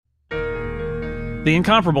The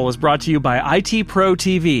Incomparable is brought to you by IT Pro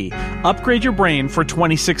TV. Upgrade your brain for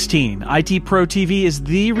 2016. IT Pro TV is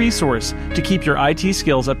the resource to keep your IT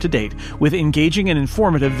skills up to date with engaging and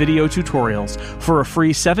informative video tutorials. For a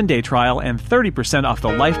free 7-day trial and 30% off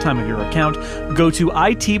the lifetime of your account, go to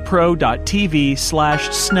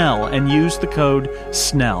itpro.tv/Snell and use the code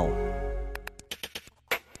SNELL.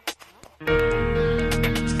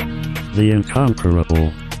 The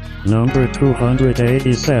Incomparable. Number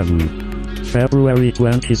 287. February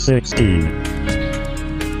 2016.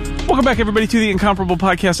 Welcome back, everybody, to the Incomparable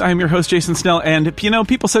Podcast. I am your host, Jason Snell, and,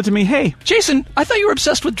 people said to me, hey... Jason, I thought you were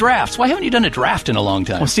obsessed with drafts. Why haven't you done a draft in a long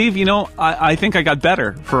time? Well, Steve, I think I got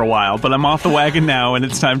better for a while, but I'm off the wagon now, and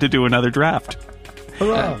it's time to do another draft.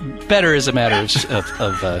 Better is a matter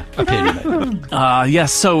of opinion.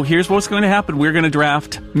 Yes, so here's what's going to happen. We're going to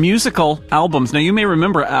draft musical albums. Now, you may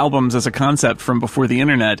remember albums as a concept from before the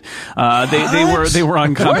internet. They were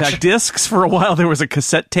on compact discs for a while. There was a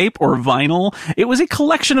cassette tape or vinyl. It was a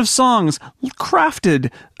collection of songs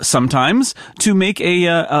crafted sometimes to make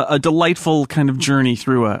a delightful kind of journey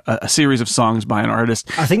through a series of songs by an artist.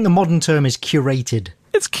 I think the modern term is curated.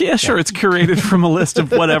 It's curated from a list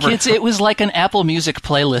of whatever. Kids, it was like an Apple Music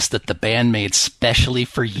playlist that the band made specially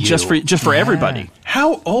for you. Just for everybody.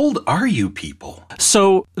 How old are you people?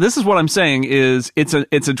 So this is what I'm saying is it's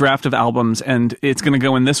a draft of albums, and it's going to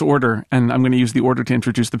go in this order, and I'm going to use the order to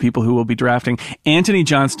introduce the people who will be drafting. Anthony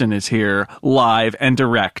Johnston is here live and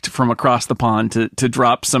direct from across the pond to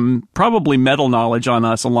drop some probably metal knowledge on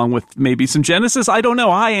us, along with maybe some Genesis. I don't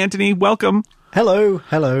know. Hi, Anthony. Welcome. Hello.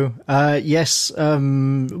 Yes.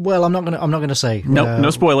 Well, I'm not gonna say. Nope. No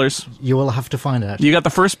spoilers. You will have to find out. You got the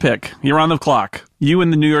first pick. You're on the clock. You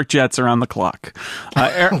and the New York Jets are on the clock.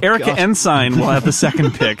 Erica God. Ensign will have the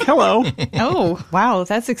second pick. Hello. Oh, wow,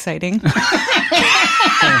 that's exciting.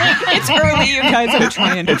 It's early, you guys are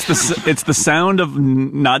trying. It's the sound of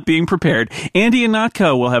not being prepared. Andy and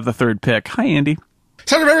Notco will have the third pick. Hi, Andy.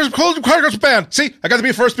 Choreographed band. See, I got to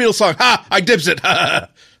be a first Beatles song. Ha! I dibs it.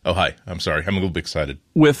 Oh, hi. I'm sorry. I'm a little bit excited.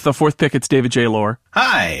 With the fourth pick, it's David J. Lohr.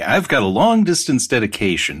 Hi. I've got a long-distance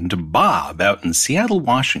dedication to Bob out in Seattle,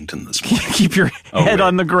 Washington this morning. Keep your head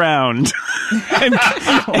on the ground and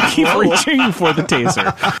keep reaching for the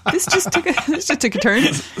taser. This just took a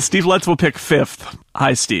turn. Steve Lutz will pick fifth.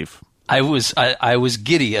 Hi, Steve. I was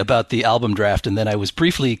giddy about the album draft, and then I was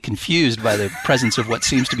briefly confused by the presence of what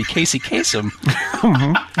seems to be Casey Kasem.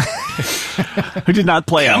 Who did not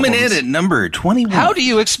play Coming albums. in at number 21. How do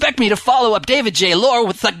you expect me to follow up David J. Lohr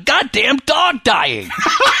with the goddamn dog dying?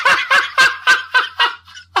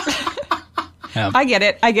 I get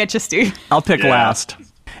it. I get you, Steve. I'll pick last.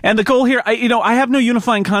 And the goal here, I have no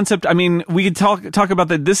unifying concept. I mean, we could talk about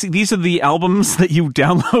that. These are the albums that you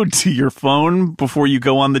download to your phone before you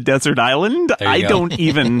go on the desert island. I don't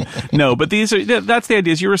even know, but that's the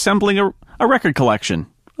idea. Is you're assembling a record collection.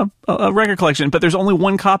 A record collection, but there's only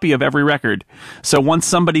one copy of every record. So once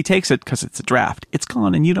somebody takes it, because it's a draft, it's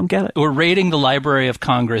gone and you don't get it. We're raiding the Library of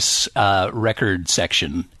Congress record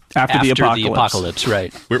section. After the apocalypse,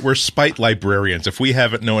 right. We're spite librarians. If we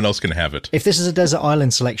have it, no one else can have it. If this is a desert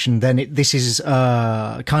island selection, then this is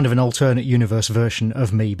kind of an alternate universe version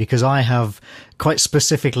of me, because I have quite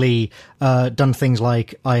specifically done things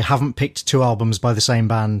like I haven't picked two albums by the same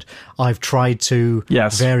band. I've tried to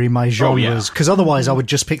vary my genres, because otherwise I would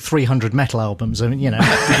just pick 300 metal albums. I mean,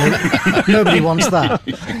 nobody wants that.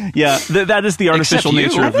 Yeah, that is the artificial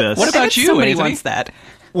nature of this. What about you? Somebody wants that.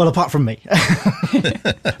 Well, apart from me.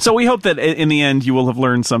 So we hope that in the end you will have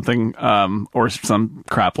learned something or some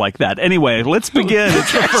crap like that. Anyway, let's begin.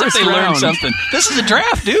 It's the first they round. learned something. This is a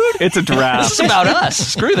draft, dude. It's a draft. This is about us.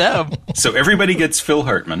 Screw them. So everybody gets Phil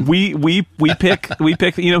Hartman. We pick.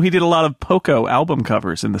 He did a lot of Poco album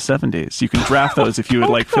covers in the 70s. You can draft those if you would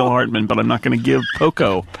like Phil Hartman, but I'm not going to give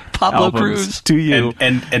Poco Pablo albums Cruz to you.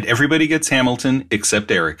 And everybody gets Hamilton except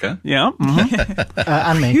Erica. Yeah. Mm-hmm.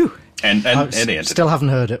 And me. Phew. And Anthony. Still haven't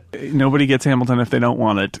heard it. Nobody gets Hamilton if they don't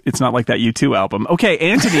want it. It's not like that U2 album. Okay,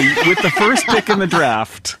 Anthony, with the first pick in the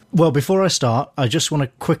draft. Well, before I start, I just want to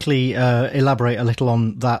quickly elaborate a little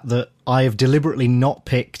on that I have deliberately not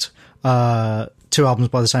picked two albums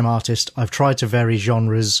by the same artist. I've tried to vary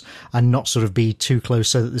genres and not sort of be too close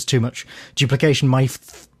so that there's too much duplication. My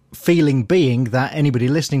feeling being that anybody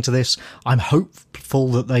listening to this, I'm hopeful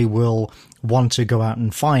that they will want to go out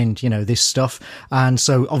and find, this stuff. And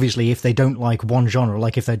so obviously if they don't like one genre,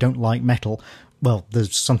 like if they don't like metal, well,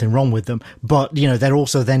 there's something wrong with them. But, they're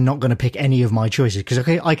also then not going to pick any of my choices, because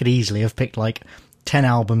I could easily have picked like 10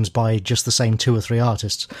 albums by just the same 2 or 3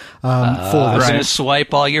 artists. I'm going to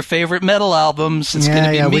swipe all your favorite metal albums. It's going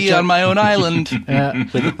to be me on my own island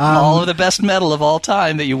with all of the best metal of all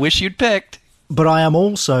time that you wish you'd picked. But I am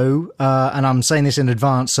also, and I'm saying this in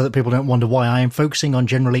advance so that people don't wonder why, I am focusing on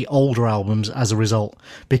generally older albums as a result,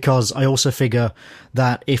 because I also figure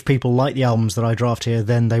that if people like the albums that I draft here,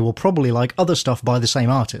 then they will probably like other stuff by the same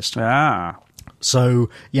artist. Ah. So,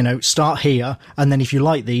 start here, and then if you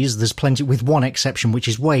like these, there's plenty, with one exception, which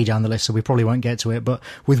is way down the list, so we probably won't get to it, but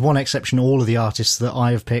with one exception, all of the artists that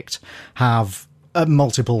I have picked have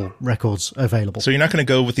multiple records available. So you're not going to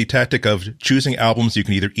go with the tactic of choosing albums you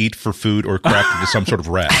can either eat for food or craft into some sort of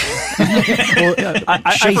wrap.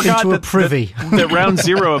 I Shape forgot into a privy. that round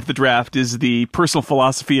 0 of the draft is the personal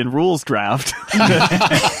philosophy and rules draft.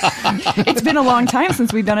 It's been a long time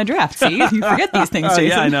since we've done a draft. See, you forget these things, Jason.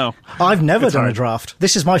 Yeah, I know. I've never done a draft.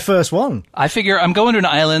 This is my first one. I figure I'm going to an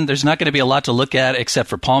island. There's not going to be a lot to look at except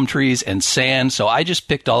for palm trees and sand, so I just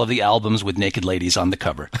picked all of the albums with naked ladies on the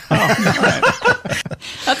cover.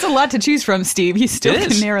 That's a lot to choose from, Steve. You still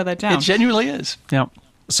can narrow that down. It genuinely is. Yeah.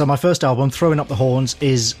 So my first album, Throwing Up the Horns,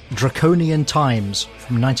 is Draconian Times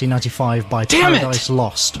from 1995 by Paradise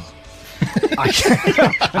Lost.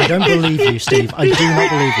 I don't believe you, Steve. I do not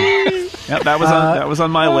believe you. Yeah, that was on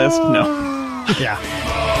my list. No. Yeah.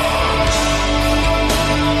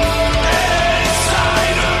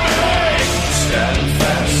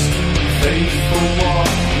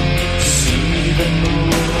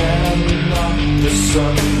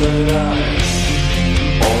 Sun, but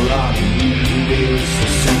all I need is a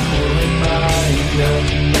simple reminder.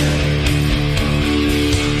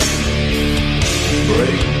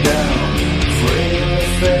 Break down frail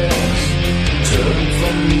affairs, turn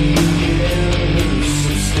from me and loose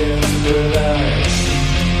and stand, but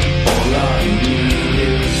all I need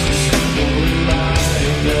is a simple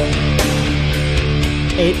reminder.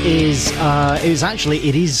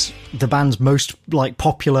 It is the band's most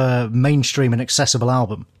popular mainstream and accessible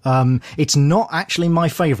album. It's not actually my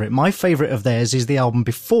favourite. My favourite of theirs is the album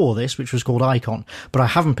before this, which was called Icon, but I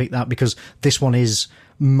haven't picked that because this one is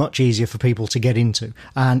much easier for people to get into.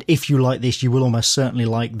 And if you like this, you will almost certainly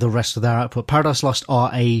like the rest of their output. Paradise Lost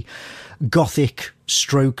are a gothic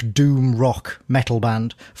stroke doom rock metal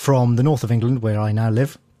band from the north of England, where I now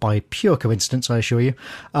live. By pure coincidence, I assure you.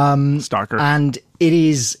 Stalker. And it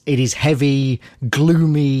is heavy,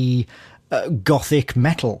 gloomy, gothic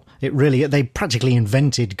metal. They practically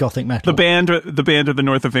invented gothic metal. The band of the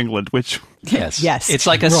north of England, which yes, it's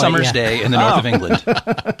like a summer's day in the north of England.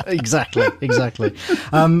 exactly.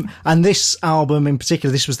 And this album in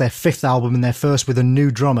particular, this was their 5th album and their first with a new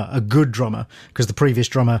drummer, a good drummer, because the previous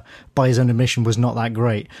drummer, by his own admission, was not that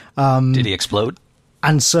great. Did he explode?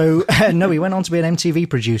 And so, no, he went on to be an MTV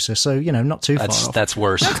producer, so, not too far off. That's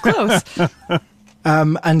worse. That's close.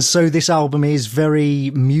 And so this album is very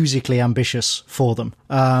musically ambitious for them.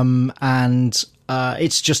 And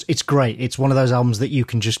it's great. It's one of those albums that you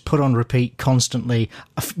can just put on repeat constantly,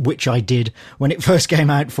 which I did when it first came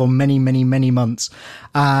out for many, many, many months.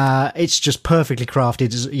 It's just perfectly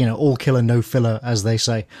crafted, it's, all killer, no filler, as they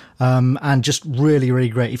say. And just really, really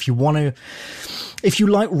great. If you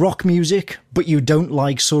like rock music, but you don't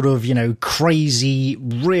like sort of, crazy,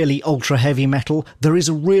 really ultra heavy metal, there is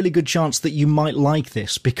a really good chance that you might like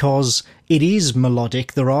this because it is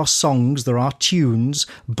melodic. There are songs, there are tunes,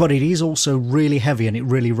 but it is also really heavy and it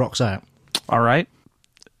really rocks out. All right.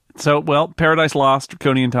 So, Paradise Lost,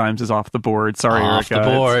 Draconian Times is off the board. Sorry, Off Erica.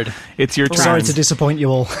 the board. It's your turn. Sorry to disappoint you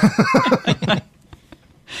all.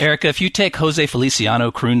 Erica, if you take Jose Feliciano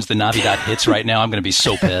croons the Navidad hits right now, I'm going to be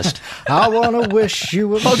so pissed. I want to wish you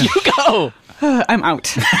were... Oh, you go! I'm out.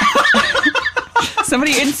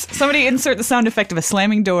 Somebody insert the sound effect of a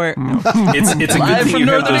slamming door. It's a good Live thing from you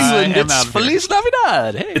have Northern England, those. it's Feliz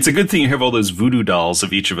Navidad. Hey. It's a good thing you have all those voodoo dolls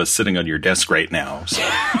of each of us sitting on your desk right now. So.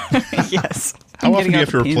 Yes. How often do you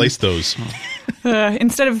have to replace those?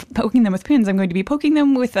 Instead of poking them with pins, I'm going to be poking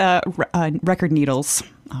them with record needles.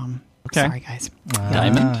 Okay. Sorry, guys.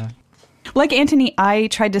 Diamond. Like Anthony, I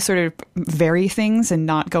tried to sort of vary things and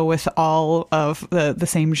not go with all of the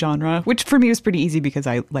same genre, which for me was pretty easy because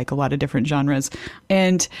I like a lot of different genres.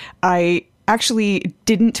 And I actually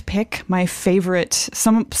didn't pick my favorite,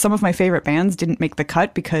 some of my favorite bands didn't make the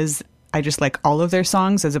cut because I just like all of their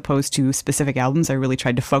songs as opposed to specific albums. I really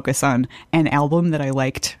tried to focus on an album that I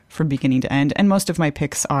liked from beginning to end. And most of my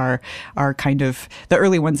picks are kind of, the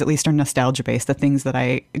early ones at least are nostalgia based, the things that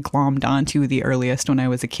I glommed onto the earliest when I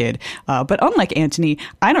was a kid. But unlike Anthony,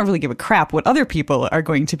 I don't really give a crap what other people are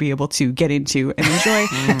going to be able to get into and enjoy.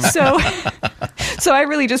 So I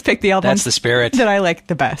really just picked the albums That's the spirit. that I like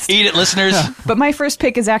the best. Eat it, listeners. But my first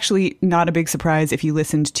pick is actually not a big surprise if you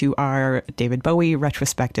listened to our David Bowie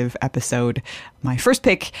retrospective episode. My first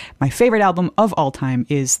pick, my favorite album of all time,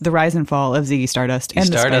 is The Rise and Fall of Ziggy Stardust. And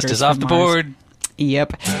Stardust is off the board.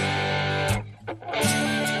 Yep.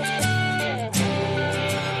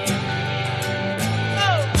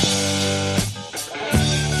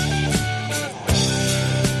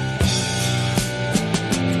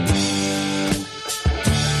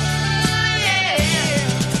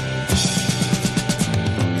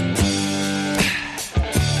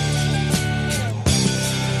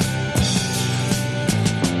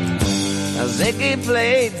 Mickey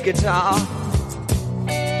played guitar,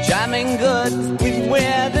 jamming good with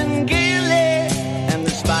Weird and Gilly and the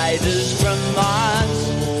Spiders from Mars.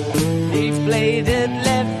 He played it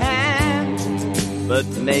left hand, but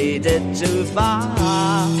made it too far.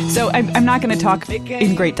 So I'm not going to talk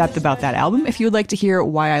in great depth about that album. If you would like to hear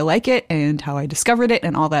why I like it and how I discovered it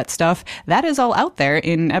and all that stuff, that is all out there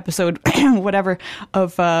in episode whatever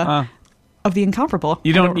of The Incomparable.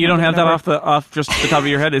 You don't have that off just the top of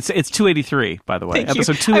your head. It's 283, by the way.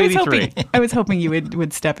 Episode 283. I was hoping you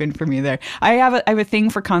would step in for me there. I have a thing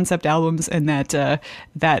for concept albums, and that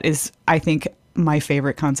is, I think, my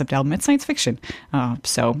favorite concept album. It's science fiction.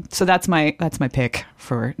 So that's my pick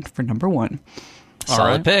for number one.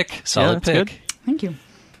 Solid pick. Solid pick. Good. Thank you.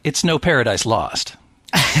 It's no Paradise Lost.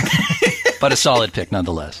 But a solid pick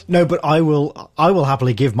nonetheless. No, but I will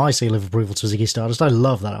happily give my seal of approval to Ziggy Stardust. I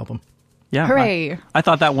love that album. Yeah, hooray! I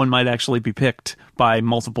thought that one might actually be picked by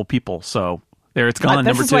multiple people. So there it's gone.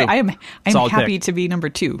 This number is 2. why I'm Solid happy pick. to be number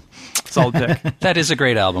 2. Solid pick. That is a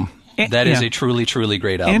great album. That is a truly, truly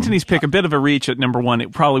great album. Anthony's pick, a bit of a reach at number 1.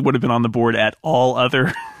 It probably would have been on the board at all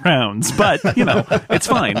other rounds. But, it's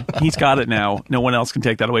fine. He's got it now. No one else can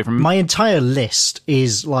take that away from him. My entire list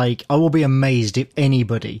is like, I will be amazed if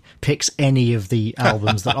anybody picks any of the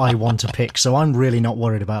albums that I want to pick. So I'm really not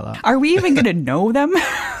worried about that. Are we even going to know them?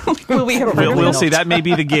 Will we have heard of them? We'll see. That may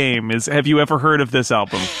be the game. Have you ever heard of this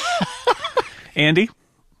album? Andy?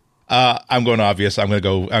 I'm going obvious. I'm going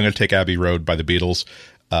to take Abbey Road by the Beatles.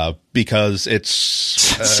 Because it's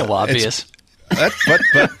so obvious.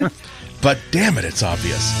 But damn it, it's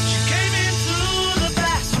obvious. She came in through the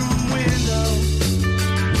bathroom window,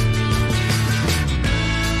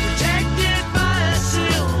 protected by a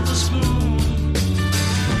silver spoon.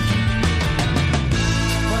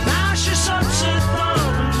 Well, now she sucks her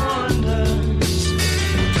thumb and wonders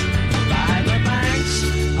by the banks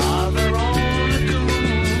of her own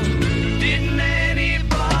lagoon. Didn't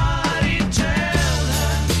anybody tell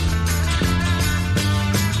her?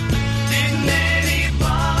 Didn't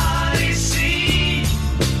anybody see?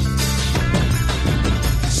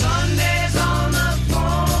 Sunday's on the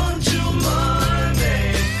phone to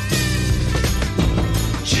Monday.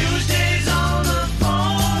 Tuesday's on the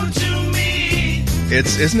phone to me.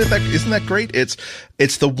 Isn't that great? It's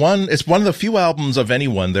one of the few albums of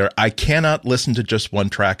anyone there I cannot listen to just one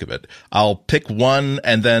track of it. I'll pick one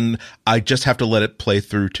and then I just have to let it play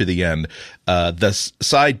through to the end. The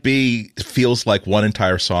side B feels like one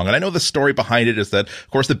entire song. And I know the story behind it is that, of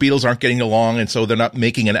course, the Beatles aren't getting along, and so they're not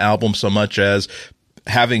making an album so much as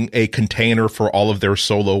having a container for all of their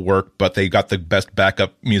solo work, but they got the best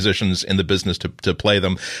backup musicians in the business to play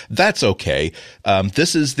them. That's okay.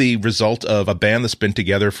 This is the result of a band that's been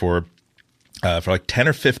together for like 10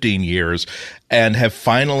 or 15 years and have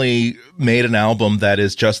finally made an album that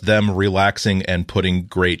is just them relaxing and putting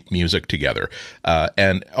great music together.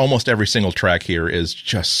 And almost every single track here is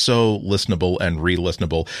just so listenable and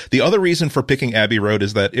re-listenable. The other reason for picking Abbey Road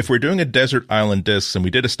is that if we're doing a Desert Island Discs, and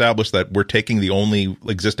we did establish that we're taking the only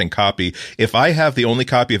existing copy, if I have the only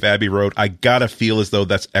copy of Abbey Road, I gotta feel as though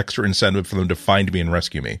that's extra incentive for them to find me and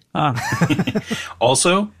rescue me.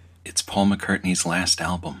 Also, it's Paul McCartney's last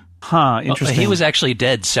album. Huh, interesting. He was actually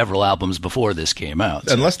dead several albums before this came out.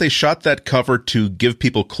 So. Unless they shot that cover to give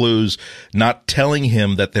people clues, not telling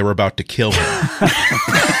him that they were about to kill him,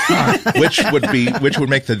 which would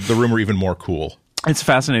make the rumor even more cool. It's a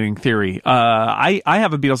fascinating theory. I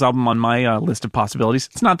have a Beatles album on my list of possibilities.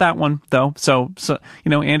 It's not that one, though. So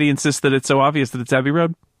Andy insists that it's so obvious that it's Abbey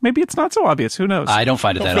Road. Maybe it's not so obvious. Who knows? I don't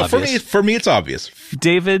find it that obvious. For me, it's obvious.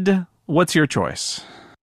 David, what's your choice?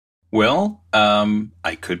 Well,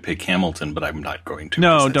 I could pick Hamilton, but I'm not going to.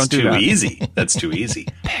 No, don't do that. Too easy. That's too easy.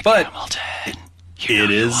 Pick but Hamilton.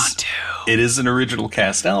 It is an original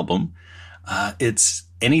cast album. It's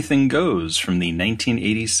Anything Goes from the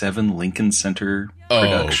 1987 Lincoln Center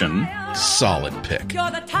production. Solid pick. You're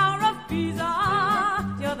the Tower of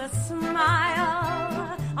Pisa. You're the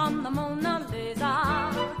smile on the Mona Lisa.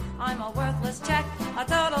 I'm a worthless check, a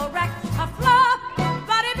total wreck, a flop.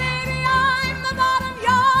 Buddy, baby, I'm the bottom,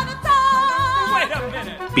 you're the top. Wait a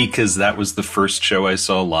minute. Because that was the first show I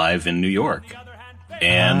saw live in New York.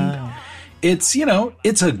 And it's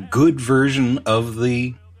a good version of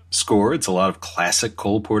the score. It's a lot of classic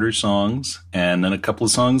Cole Porter songs, and then a couple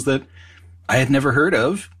of songs that I had never heard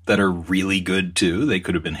of that are really good too. They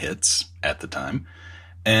could have been hits at the time.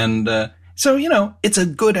 And so it's a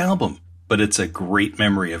good album, but it's a great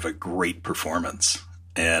memory of a great performance.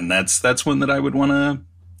 And that's one that I would want to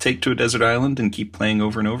take to a desert island and keep playing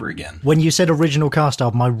over and over again. When you said original cast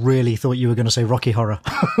album, I really thought you were going to say Rocky Horror.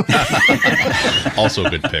 Also a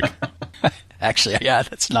good pick. actually. Yeah,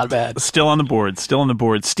 that's not bad. Still on the board.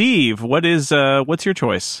 Steve, what's your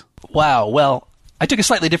choice? Wow. Well, I took a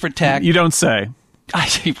slightly different tack. You don't say.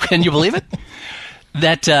 Can you believe it?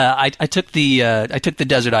 That I took the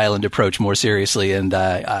desert island approach more seriously, and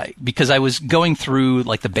because I was going through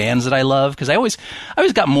like the bands that I love, because I always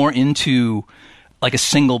got more into like a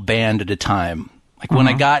single band at a time. Like when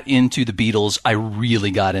I got into the Beatles, I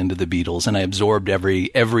really got into the Beatles, and I absorbed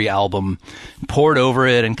every album, poured over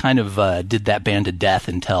it, and kind of did that band to death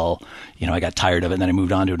until I got tired of it, and then I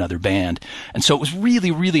moved on to another band. And so it was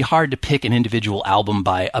really, really hard to pick an individual album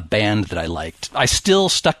by a band that I liked. I still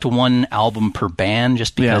stuck to one album per band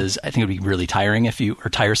just because I think it would be really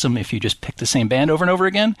tiresome if you just pick the same band over and over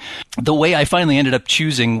again. The way I finally ended up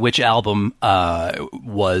choosing which album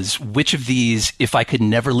was which of these, if I could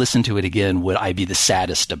never listen to it again, would I be the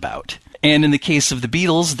saddest about. And in the case of the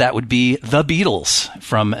Beatles, that would be The Beatles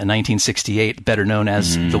from 1968, better known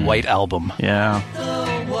as the White Album. Yeah.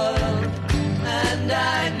 The world, and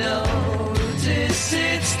I notice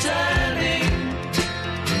it's turning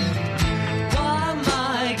while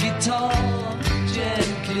my guitar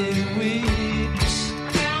gently weeps.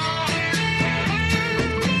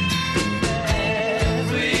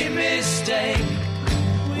 Every mistake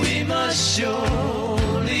we must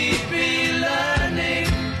surely be learning.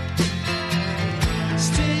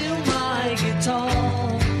 Still my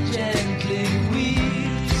guitar gently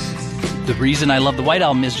weeps. The reason I love the White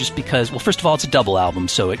Album is just because, well, first of all, it's a double album,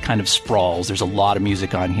 so it kind of sprawls. There's a lot of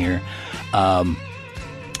music on here. And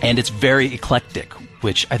it's very eclectic,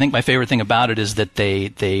 which I think my favorite thing about it is that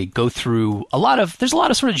they go through there's a lot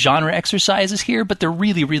of sort of genre exercises here, but they're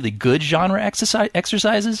really, really good genre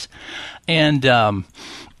exercises. And,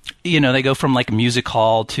 they go from like music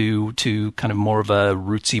hall to kind of more of a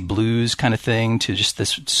rootsy blues kind of thing to just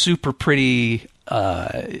this super pretty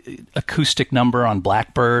acoustic number on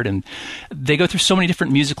Blackbird, and they go through so many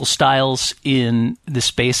different musical styles in the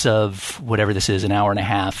space of whatever this is, an hour and a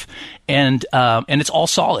half, and it's all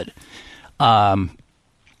solid.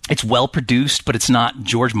 It's well produced, but it's not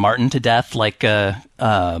George Martin to death like so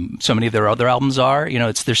many of their other albums are.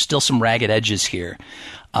 There's still some ragged edges here.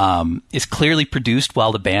 It's clearly produced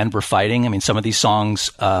while the band were fighting. I mean, some of these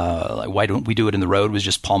songs, like Why Don't We Do It in the Road, was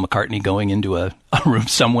just Paul McCartney going into a room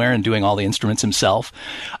somewhere and doing all the instruments himself.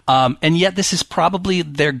 And yet this is probably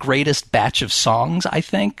their greatest batch of songs, I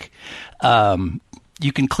think.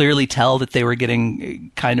 You can clearly tell that they were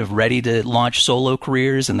getting kind of ready to launch solo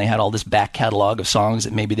careers, and they had all this back catalog of songs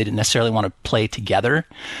that maybe they didn't necessarily want to play together.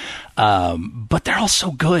 But they're all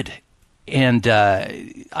so good. And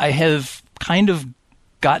I have kind of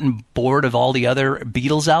gotten bored of all the other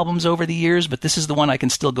Beatles albums over the years, but this is the one I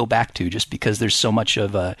can still go back to just because there's so much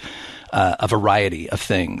of a variety of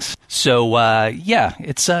things. So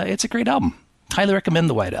it's a great album. Highly recommend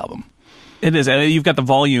the White Album. It is. You've got the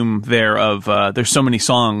volume there of there's so many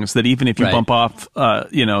songs that even if you bump off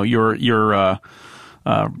your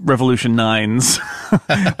Revolution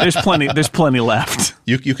 9s, there's plenty left.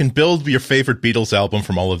 You can build your favorite Beatles album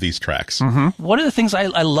from all of these tracks. Mm-hmm. One of the things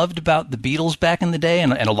I loved about the Beatles back in the day,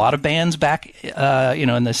 and a lot of bands back in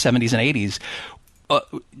the 70s and 80s,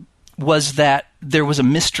 was that there was a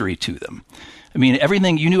mystery to them. I mean,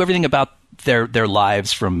 you knew everything about their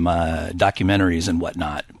lives from documentaries and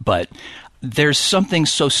whatnot, but there's something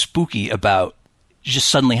so spooky about just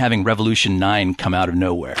suddenly having Revolution 9 come out of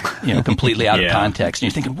nowhere, completely out of context. And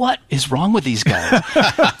you're thinking, what is wrong with these guys?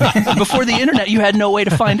 Before the internet, you had no way to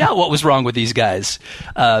find out what was wrong with these guys.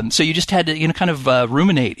 So you just had to, kind of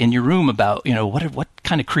ruminate in your room about, what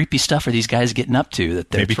kind of creepy stuff are these guys getting up to that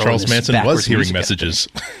they're maybe Charles Manson was hearing messages.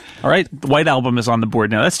 All right. The White Album is on the board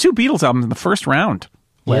now. That's 2 Beatles albums in the first round.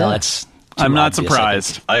 Well, that's... I'm not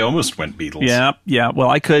surprised. I almost went Beatles. Yeah. Well,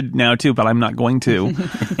 I could now too, but I'm not going to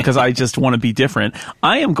because I just want to be different.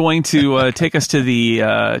 I am going to take us to the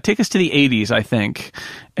 80s, I think,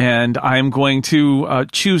 and I'm going to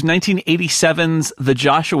choose 1987's "The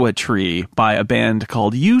Joshua Tree" by a band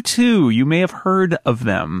called U2. You may have heard of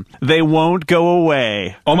them. They won't go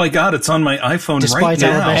away. Oh my God, it's on my iPhone Despite right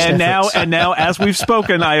our best now. And now, as we've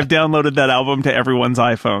spoken, I have downloaded that album to everyone's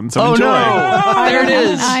iPhone. So enjoy. No. There it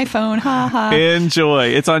is. iPhone, haha. Enjoy.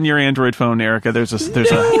 It's on your Android phone, Erica. There's a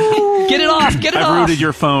Get it off. Get it off. I've rooted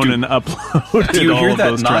your phone and uploaded Do you all hear of that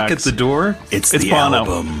those knock tracks. at the door? It's the Bono.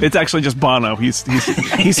 album. It's actually just Bono. He's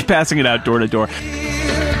passing it out door to door. The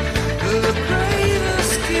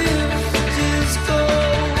greatest gift is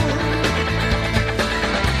gold.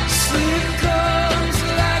 Sleep comes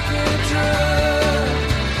like a drug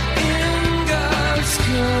in God's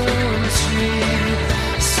country.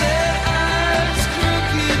 Set eyes,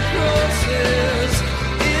 crooked crosses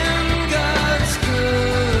in God's country.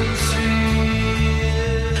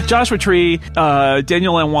 Joshua Tree,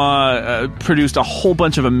 Daniel Lanois produced a whole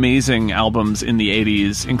bunch of amazing albums in the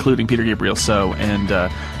 80s, including Peter Gabriel So and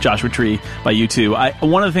Joshua Tree by U2.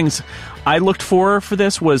 One of the things I looked for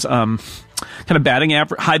this was kind of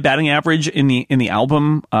high batting average in the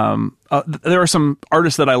album. There are some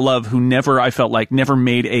artists that I love who I felt like never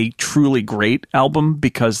made a truly great album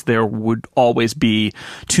because there would always be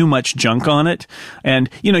too much junk on it. And,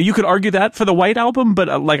 you could argue that for the White Album,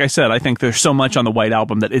 but like I said, I think there's so much on the White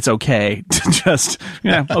Album that it's okay to just,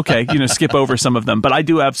 skip over some of them. But I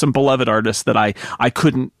do have some beloved artists that I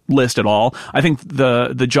couldn't list at all. I think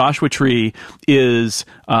the Joshua Tree is,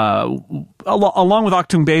 along with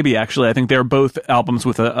Achtung Baby, actually, I think they're both albums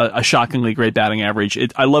with a shockingly great batting average.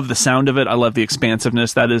 I love the sound of it. I love the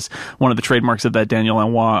expansiveness. That is one of the trademarks of that Daniel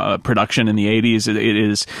Lanois production in the 80s.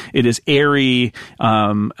 It is airy.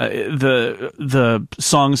 The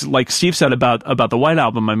songs, like Steve said about the White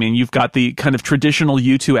Album, I mean, you've got the kind of traditional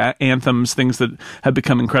U2 anthems, things that have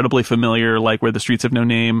become incredibly familiar, like Where the Streets Have No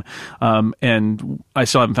Name, and I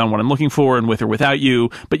Still Haven't Found What I'm Looking For, and With or Without You.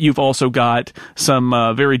 But you've also got some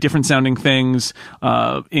very different sounding things,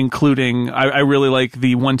 including I really like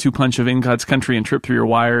the 1-2 punch of In God's Country and Trip Through Your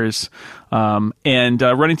Wires. And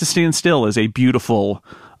Running to Stand Still is a beautiful,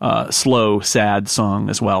 slow, sad song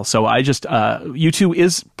as well. So I just, U2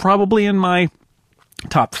 is probably in my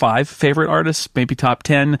top 5 favorite artists, maybe top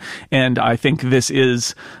 10. And I think this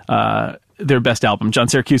is, their best album. John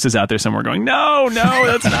Syracuse is out there somewhere going, no,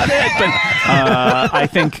 that's not it. But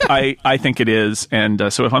I think it is.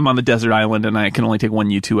 And so if I'm on the desert island and I can only take one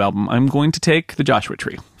U2 album, I'm going to take the Joshua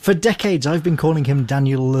Tree. For decades, I've been calling him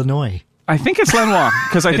Daniel Lanois. I think it's Lanois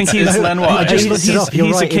because I think he's Lanois. I just looked it up. You're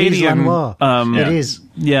he's right. Acadian. It is Lanois. It is.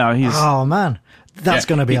 Yeah, he's. Oh man, that's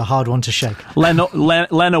going to be a hard one to shake. Lanois.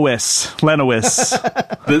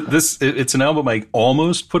 It's an album I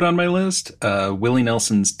almost put on my list. Willie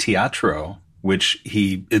Nelson's Teatro, which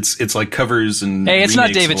it's like covers and hey, it's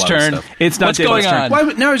not David's turn. It's not. What's going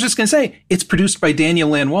on? No, I was just going to say it's produced by Daniel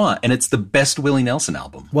Lanois, and it's the best Willie Nelson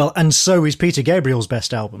album. Well, and so is Peter Gabriel's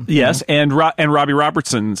best album. Yes, and Robbie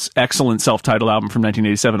Robertson's excellent self-titled album from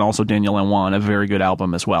 1987, also Daniel Lanois, a very good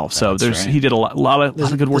album as well. So he did a lot of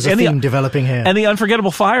good work. There's a theme developing here. And the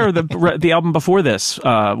Unforgettable Fire, the album before this,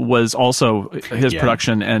 was also his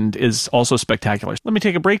production and is also spectacular. Let me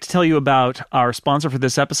take a break to tell you about our sponsor for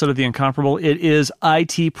this episode of The Incomparable. It is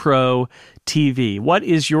IT Pro TV. What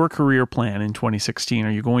is your career plan in 2016?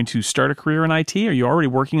 Are you going to start a career in IT? Are you already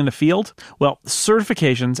working in the field? Well,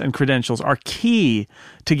 certifications and credentials are key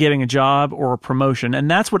to getting a job or a promotion, and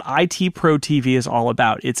that's what IT Pro TV is all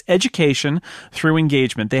about. It's education through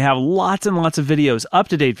engagement. They have lots and lots of videos,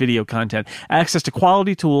 up-to-date video content, access to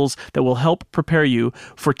quality tools that will help prepare you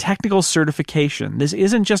for technical certification. This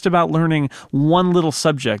isn't just about learning one little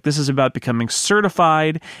subject. This is about becoming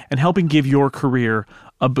certified and helping give your career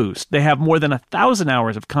a boost. They have more than 1,000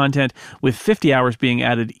 hours of content, with 50 hours being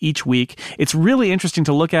added each week. It's really interesting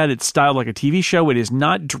to look at. It's styled like a TV show. It is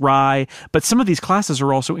not dry, but some of these classes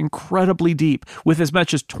are also incredibly deep, with as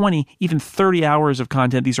much as 20, even 30 hours of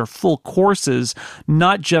content. These are full courses,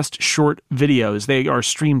 not just short videos. They are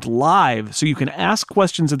streamed live, so you can ask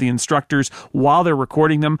questions of the instructors while they're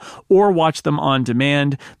recording them or watch them on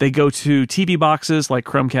demand. They go to TV boxes like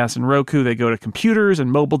Chromecast and Roku. They go to computers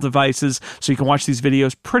and mobile devices, so you can watch these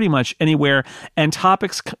videos pretty much anywhere, and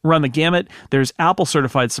topics run the gamut. There's Apple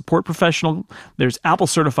Certified Support Professional, there's Apple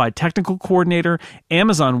Certified Technical Coordinator,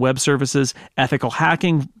 Amazon Web Services, Ethical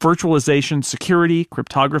Hacking, Virtualization, Security,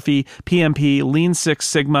 Cryptography, PMP, Lean Six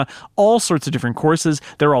Sigma, all sorts of different courses.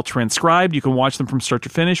 They're all transcribed. You can watch them from start to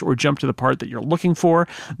finish or jump to the part that you're looking for.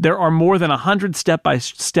 There are more than 100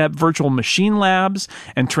 step-by-step virtual machine labs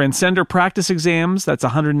and Transcender practice exams. That's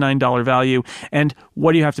 $109 value. And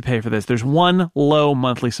what do you have to pay for this? There's one low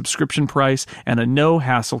monthly subscription price and a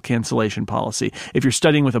no-hassle cancellation policy. If you're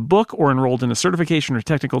studying with a book or enrolled in a certification or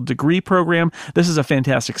technical degree program, this is a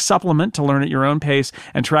fantastic supplement to learn at your own pace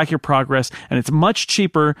and track your progress, and it's much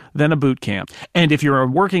cheaper than a boot camp. And if you're a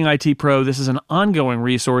working IT pro, this is an ongoing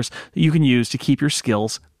resource that you can use to keep your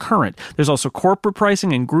skills current. There's also corporate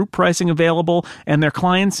pricing and group pricing available, and their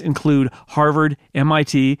clients include Harvard,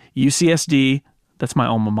 MIT, UCSD, that's my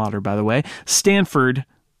alma mater, by the way, Stanford,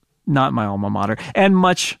 not my alma mater, and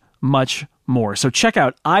much, much more. So check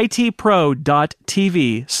out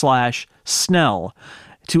itpro.tv/Snell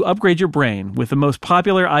to upgrade your brain with the most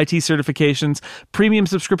popular IT certifications. Premium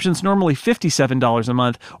subscriptions normally $57 a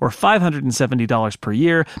month or $570 per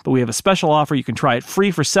year, but we have a special offer. You can try it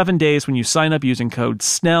free for 7 days when you sign up using code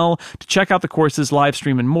SNELL to check out the courses, live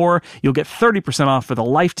stream, and more. You'll get 30% off for the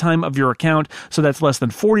lifetime of your account, so that's less than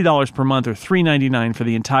 $40 per month or $3.99 for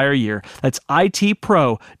the entire year. That's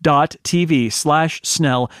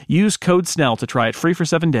itpro.tv/Snell. Use code SNELL to try it free for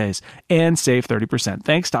 7 days and save 30%.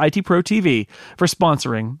 Thanks to IT Pro TV for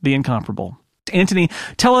sponsoring The Incomparable. Anthony,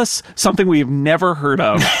 tell us something we've never heard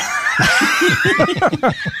of.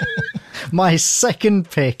 My second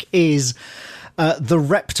pick is The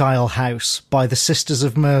Reptile House by the Sisters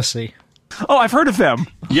of Mercy. Oh, I've heard of them.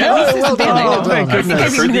 Yeah. Well done. Thank goodness.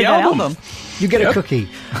 I've heard the album. You get a cookie.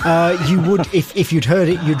 You would, if you'd heard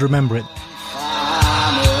it, you'd remember it.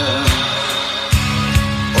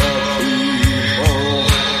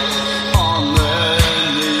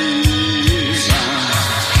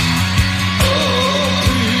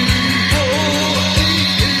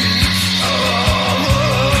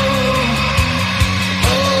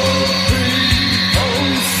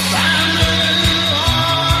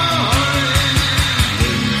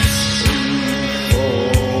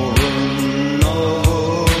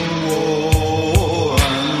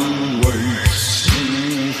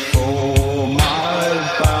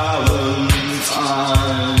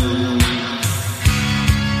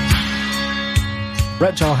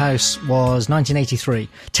 Reptile House was 1983.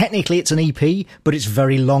 Technically, it's an EP, but it's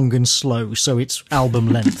very long and slow, so it's album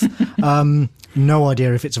length. No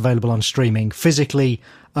idea if it's available on streaming. Physically,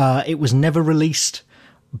 it was never released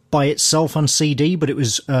by itself on CD, but it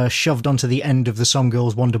was shoved onto the end of the Some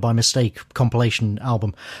Girls Wander by Mistake compilation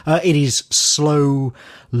album. It is slow,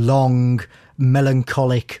 long,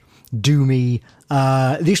 melancholic, doomy.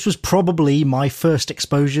 This was probably my first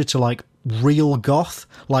exposure to like real goth,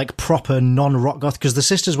 like proper non-rock goth, because the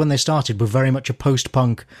Sisters, when they started, were very much a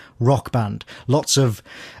post-punk rock band. Lots of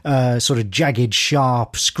sort of jagged,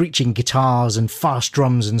 sharp, screeching guitars and fast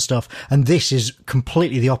drums and stuff. And this is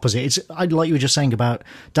completely the opposite. It's like you were just saying about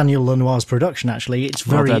Daniel Lanoir's production, actually. It's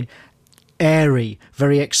very airy,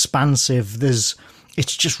 very expansive.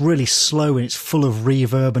 It's just really slow and it's full of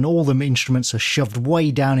reverb, and all the instruments are shoved way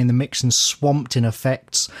down in the mix and swamped in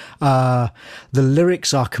effects. The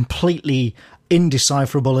lyrics are completely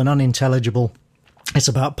indecipherable and unintelligible. It's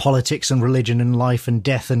about politics and religion and life and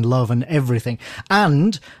death and love and everything.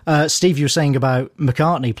 And Steve, you were saying about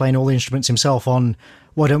McCartney playing all the instruments himself on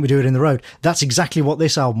Why Don't We Do It in the Road? That's exactly what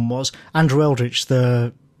this album was. Andrew Eldritch,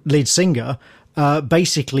 the lead singer,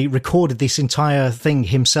 basically recorded this entire thing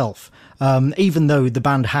himself. Even though the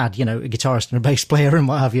band had, a guitarist and a bass player and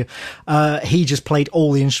what have you, he just played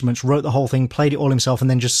all the instruments, wrote the whole thing, played it all himself, and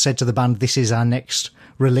then just said to the band, "This is our next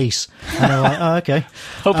release." And they're like, "Oh, okay."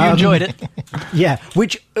 Hope you enjoyed it. Yeah,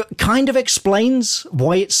 which kind of explains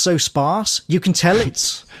why it's so sparse. You can tell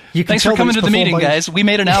it's... Thanks for coming to the meeting, guys. We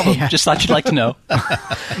made an album. Yeah. Just thought you'd like to know.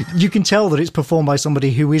 You can tell that it's performed by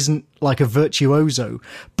somebody who isn't like a virtuoso,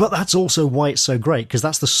 but that's also why it's so great, because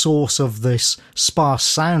that's the source of this sparse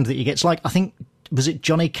sound that you get. It's like, I think, was it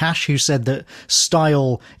Johnny Cash who said that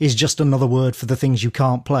style is just another word for the things you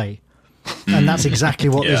can't play? And that's exactly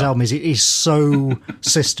what this album is. It is so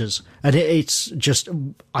Sisters, and it's just,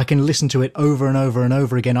 I can listen to it over and over and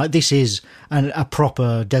over again. This is a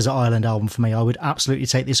proper Desert Island album for me. I would absolutely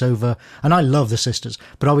take this over, and I love the Sisters,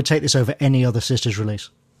 but I would take this over any other Sisters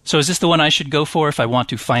release. So is this the one I should go for if I want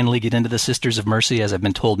to finally get into the Sisters of Mercy, as I've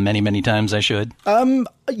been told many, many times I should?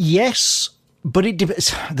 Yes. But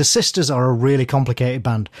the Sisters are a really complicated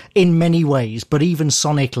band in many ways, but even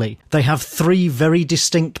sonically. They have three very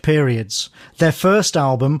distinct periods. Their first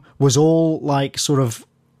album was all like sort of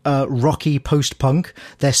rocky post-punk.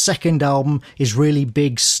 Their second album is really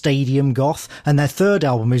big stadium goth, and their third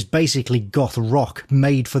album is basically goth rock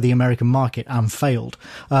made for the American market and failed.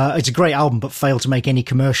 It's a great album, but failed to make any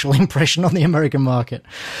commercial impression on the American market.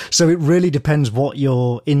 So it really depends what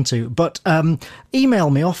you're into. But email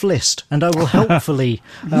me off list, and I will helpfully,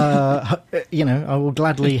 I will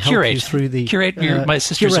gladly help you through the... Curate my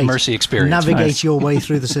Sisters of Mercy experience. Navigate your way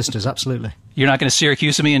through the Sisters, absolutely. You're not going to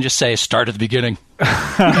Syracuse me and just say, start at the beginning.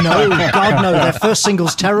 No, God, no. Their first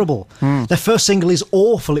single's terrible. Their first single is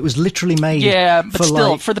awful. It was literally made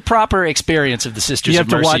for the proper experience of the Sisters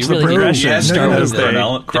of Mercy. You have to watch the progression. Start with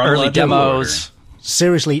the early demos.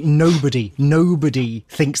 Seriously, nobody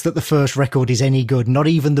thinks that the first record is any good. Not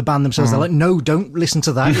even the band themselves. They're like, no, don't listen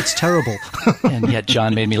to that. It's terrible. And yet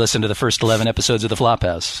John made me listen to the first 11 episodes of the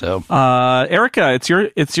Flophouse. So, Erica,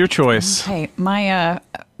 it's your choice. Okay,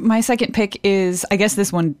 my second pick is, I guess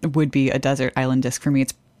this one would be a Desert Island disc for me.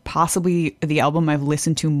 It's possibly the album I've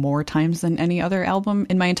listened to more times than any other album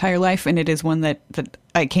in my entire life, and it is one that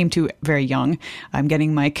I came to very young. I'm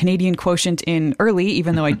getting my Canadian quotient in early,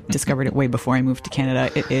 even though I discovered it way before I moved to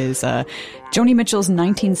Canada. It is Joni Mitchell's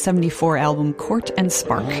 1974 album, Court and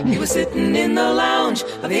Spark. He was sitting in the lounge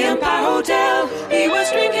of the Empire Hotel. He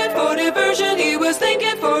was drinking for diversion. He was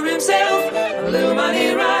thinking for himself. A little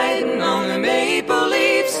money riding on the maple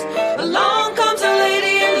leaves. Along comes a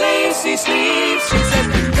lady in lacy sleeves. She said,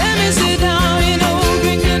 let me sit down, you know,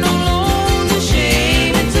 drinking alone. It's a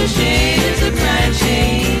shame, it's a shame, it's a crying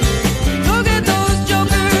shame. Look at those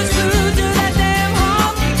jokers who do that damn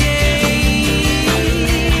hockey game.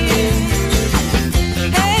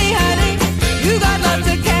 Hey, honey, you got lots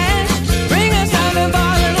of cash. Bring us down the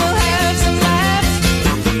bar and we'll have some laughs.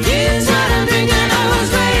 This night I'm drinking, I was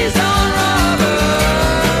raised on robbery.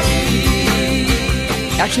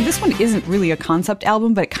 Actually, this one isn't really a concept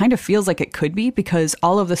album, but it kind of feels like it could be because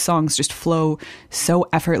all of the songs just flow so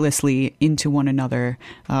effortlessly into one another.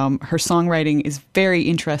 Her songwriting is very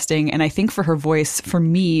interesting, and I think for her voice, for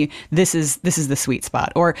me, this is the sweet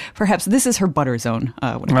spot, or perhaps this is her butter zone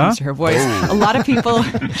when it comes to her voice. A lot of people,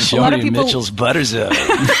 Joni Mitchell's butter zone.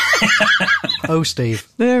 Oh, Steve.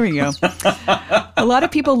 There we go. A lot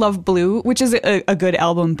of people love Blue, which is a good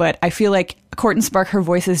album, but I feel like Court and Spark, her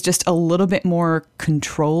voice is just a little bit more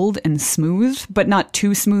controlled and smooth, but not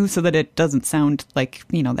too smooth so that it doesn't sound like,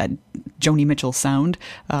 you know, that Joni Mitchell sound.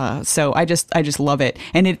 So I just love it.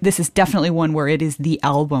 And this is definitely one where it is the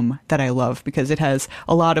album that I love because it has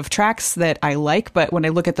a lot of tracks that I like, but when I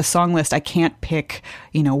look at the song list, I can't pick,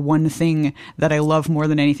 you know, one thing that I love more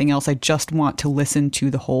than anything else. I just want to listen to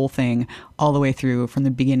the whole thing all the way through from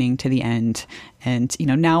the beginning to the end. And, you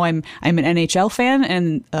know, now I'm an NHL fan,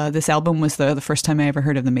 and this album was the first time I ever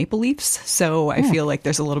heard of the Maple Leafs. So I feel like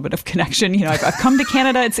there's a little bit of connection. You know, I've come to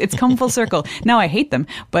Canada. It's come full circle. Now I hate them,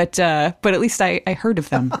 but at least I heard of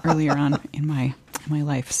them earlier on in my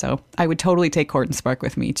life. So I would totally take Court and Spark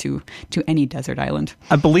with me to any desert island.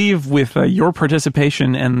 I believe with your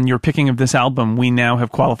participation and your picking of this album, we now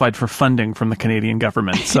have qualified for funding from the Canadian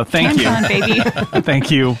government. So thank you. On, baby. Thank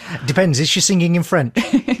you. Depends. Is she singing in French?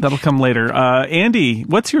 That'll come later. Andy,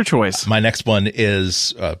 what's your choice? My next one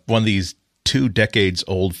is one of these 2 decades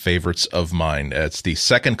old favorites of mine. It's the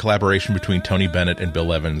second collaboration between Tony Bennett and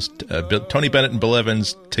Bill Evans. Tony Bennett and Bill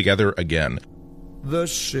Evans together again. The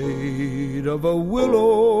shade of a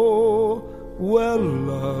willow where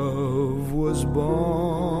love was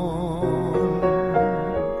born.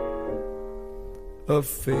 A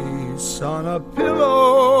face on a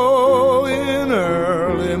pillow in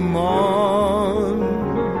early morn.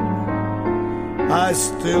 I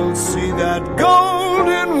still see that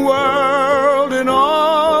golden world in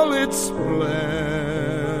all its splendor.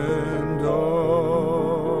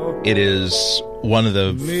 It is one of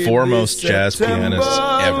the foremost jazz pianists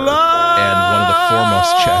ever, and one of the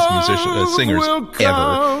foremost jazz singers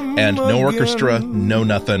ever. And no orchestra, no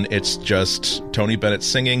nothing. It's just Tony Bennett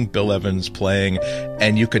singing, Bill Evans playing,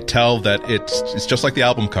 and you could tell that it's just like the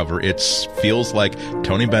album cover. It feels like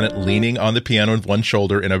Tony Bennett leaning on the piano with one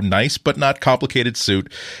shoulder in a nice but not complicated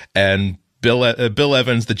suit, and Bill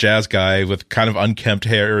Evans, the jazz guy with kind of unkempt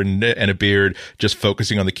hair and a beard, just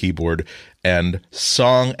focusing on the keyboard. And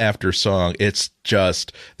song after song, it's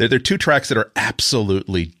just there are 2 tracks that are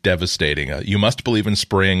absolutely devastating. You Must Believe in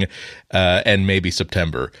Spring and Maybe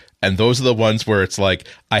September. And those are the ones where it's like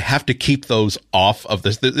I have to keep those off of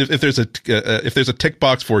this. If there's a tick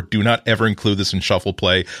box for do not ever include this in shuffle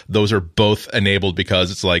play, those are both enabled because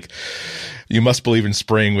it's like You Must Believe in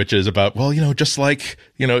Spring, which is about, well, you know, just like,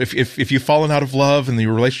 you know, if you've fallen out of love and the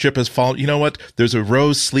relationship has fallen, you know what? There's a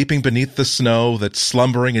rose sleeping beneath the snow that's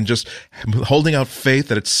slumbering and just holding out faith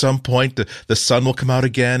that at some point the sun will come out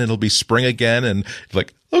again and it'll be spring again. And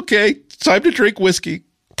like, okay, it's time to drink whiskey.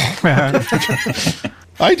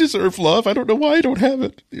 I deserve love. I don't know why I don't have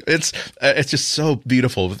it. It's just so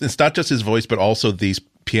beautiful. It's not just his voice, but also these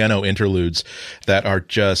piano interludes that are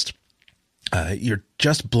just you're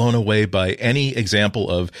just blown away by any example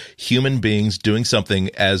of human beings doing something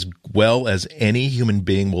as well as any human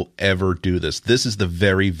being will ever do this. This is the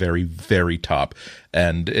very, very, very top.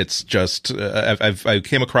 And it's just, I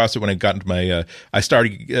came across it when I got into my, I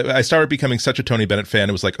started becoming such a Tony Bennett fan.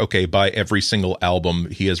 It was like, okay, buy every single album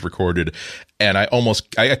he has recorded. And I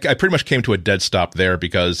pretty much came to a dead stop there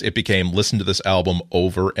because it became listen to this album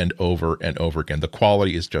over and over and over again. The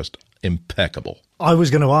quality is just impeccable. I was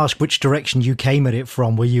going to ask which direction you came at it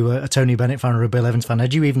from. Were you a Tony Bennett fan or a Bill Evans fan?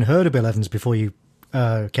 Had you even heard of Bill Evans before you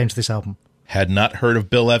came to this album? had not heard of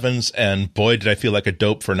Bill Evans, and boy, did I feel like a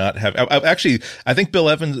dope for not having. I think Bill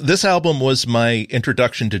Evans. This album was my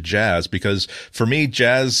introduction to jazz, because for me,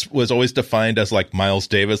 jazz was always defined as like Miles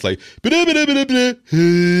Davis, like. Where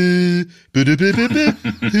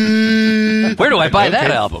do I buy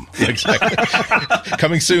that album? Exactly.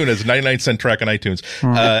 Coming soon as a 99-cent track on iTunes.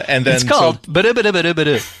 And then it's called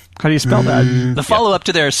Ba-da-ba-da-ba-da-ba-da. How do you spell that? The follow-up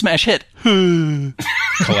to their smash hit.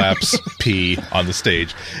 Collapse P on the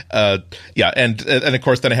stage. And of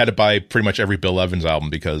course, then I had to buy pretty much every Bill Evans album,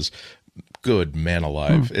 because good man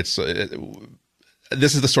alive. It's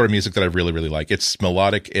this is the sort of music that I really, really like. It's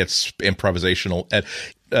melodic. It's improvisational. And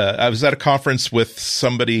I was at a conference with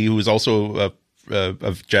somebody who was also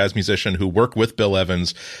a jazz musician who worked with Bill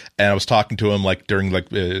Evans, and I was talking to him like during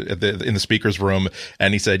in the speaker's room,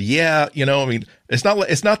 and he said, "Yeah, I mean, it's not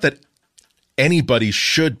that anybody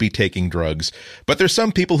should be taking drugs, but there's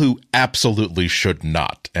some people who absolutely should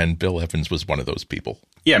not," and Bill Evans was one of those people.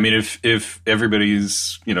 Yeah, I mean, if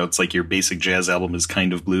everybody's, it's like your basic jazz album is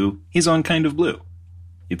Kind of Blue, he's on Kind of Blue.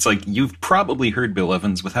 It's like you've probably heard Bill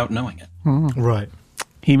Evans without knowing it. Right.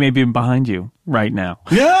 He may be behind you right now.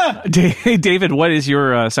 Yeah. David, what is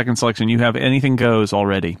your second selection? You have Anything Goes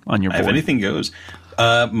already on your board. I have Anything Goes.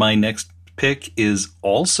 My next pick is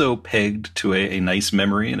also pegged to a nice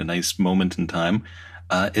memory and a nice moment in time.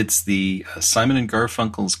 It's the Simon and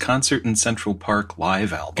Garfunkel's Concert in Central Park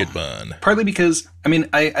live album. Good one. Partly because, I mean,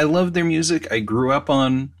 I love their music. I grew up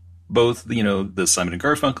on both, the Simon and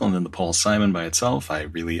Garfunkel and then the Paul Simon by itself.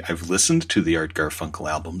 I've listened to the Art Garfunkel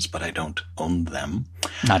albums, but I don't own them.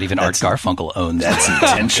 Not even Art Garfunkel owns That's them.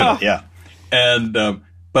 intentional, yeah. And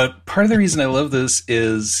but part of the reason I love this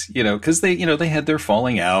is, because they had their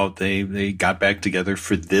falling out. They got back together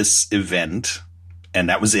for this event, and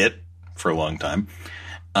that was it for a long time.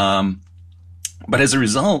 But as a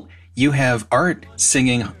result, you have Art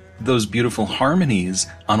singing those beautiful harmonies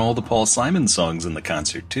on all the Paul Simon songs in the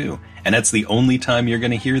concert too, and that's the only time you're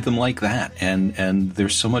going to hear them like that. And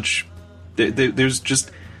there's so much.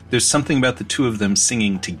 There's something about the two of them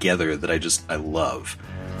singing together that I love.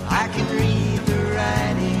 I can read the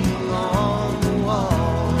writing on the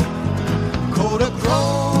wall. Kodachrome,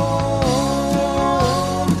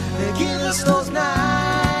 they give us those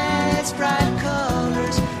nice bright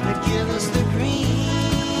colors. They give us the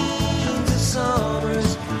greens of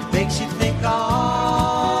summers. Makes you think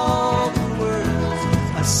all the world's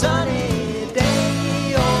a sunny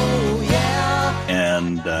day. Oh yeah.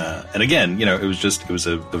 And again,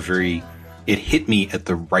 it hit me at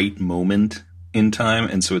the right moment in time,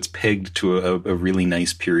 and so it's pegged to a really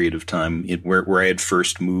nice period of time where I had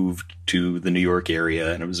first moved to the New York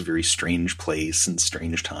area, and it was a very strange place and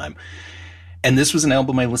strange time. And this was an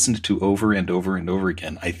album I listened to over and over and over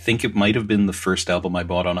again. I think it might have been the first album I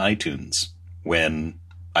bought on iTunes when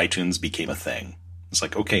iTunes became a thing. It's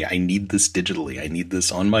like, okay, I need this digitally. I need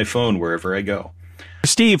this on my phone wherever I go.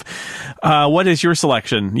 Steve, what is your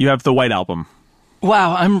selection? You have the White Album.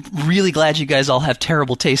 Wow, I'm really glad you guys all have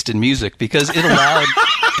terrible taste in music, because it allowed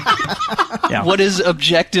what is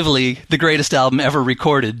objectively the greatest album ever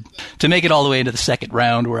recorded to make it all the way into the second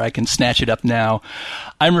round, where I can snatch it up now.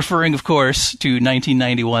 I'm referring, of course, to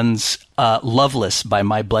 1991's Loveless by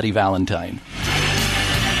My Bloody Valentine.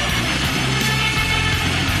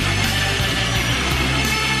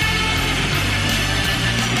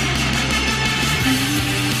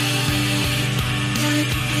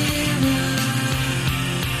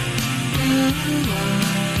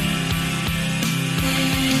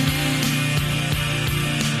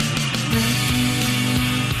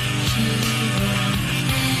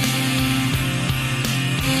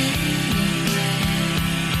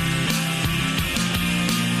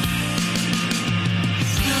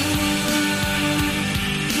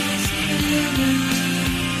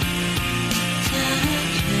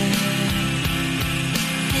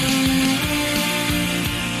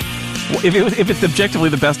 If it's objectively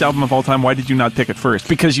the best album of all time, why did you not pick it first?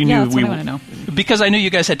 Because you knew that's what I want to know. Because I knew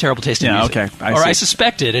you guys had terrible taste in music. Okay. I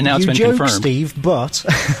suspected, and now it's been joke, confirmed. Steve, but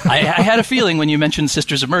I had a feeling when you mentioned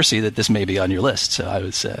Sisters of Mercy that this may be on your list, so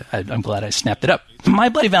I'm glad I snapped it up. My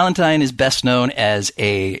Bloody Valentine is best known as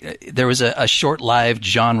there was a short-lived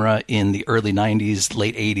genre in the early 90s,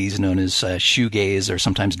 late 80s known as shoegaze or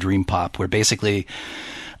sometimes dream pop, where basically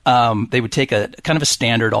they would take a kind of a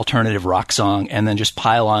standard alternative rock song and then just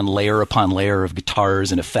pile on layer upon layer of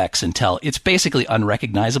guitars and effects until it's basically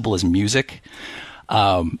unrecognizable as music.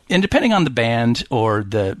 And depending on the band or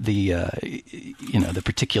the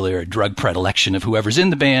particular drug predilection of whoever's in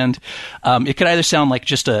the band, it could either sound like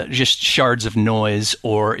just shards of noise,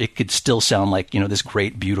 or it could still sound like this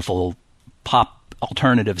great, beautiful pop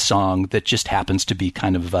alternative song that just happens to be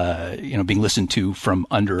kind of being listened to from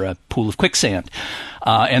under a pool of quicksand.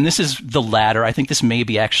 And this is the latter. I think this may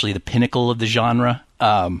be actually the pinnacle of the genre.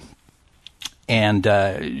 And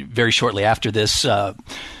very shortly after this,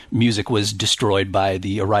 music was destroyed by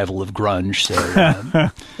the arrival of grunge. So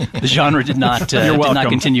the genre did not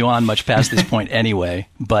continue on much past this point anyway.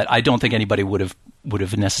 But I don't think anybody would have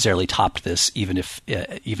necessarily topped this, even if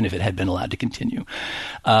it had been allowed to continue.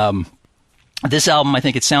 This album, I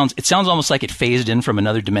think it sounds almost like it phased in from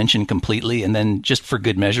another dimension completely, and then just for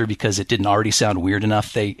good measure, because it didn't already sound weird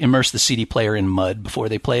enough, they immersed the CD player in mud before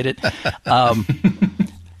they played it.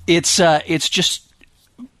 It's just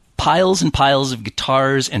piles and piles of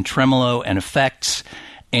guitars and tremolo and effects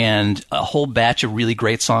and a whole batch of really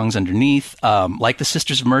great songs underneath. Like the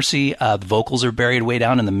Sisters of Mercy, the vocals are buried way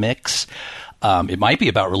down in the mix. It might be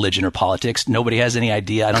about religion or politics. Nobody has any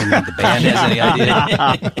idea. I don't even think the band has any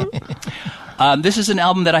idea. This is an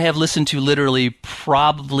album that I have listened to literally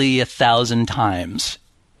probably 1,000 times,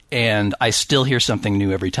 and I still hear something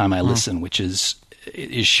new every time I listen, which is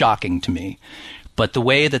shocking to me. But the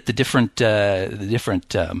way that the different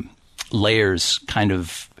layers kind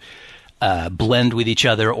of blend with each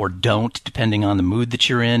other or don't, depending on the mood that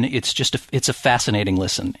you're in, it's a fascinating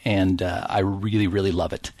listen, and I really, really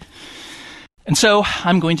love it. And so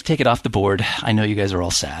I'm going to take it off the board. I know you guys are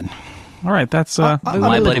all sad. All right, that's My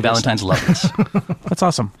Bloody Valentine's love this. That's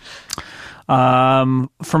awesome.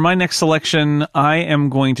 For my next selection, I am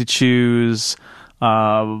going to choose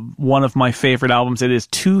one of my favorite albums. It is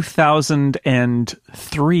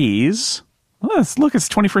 2003's. Look, it's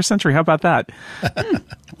 21st century. How about that?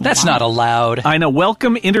 That's not allowed. I know.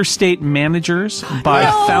 Welcome Interstate Managers by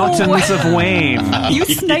Fountains of Wayne. You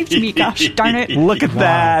sniped me, gosh darn it. Look at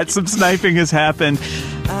that. Some sniping has happened.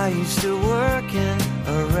 I used to work in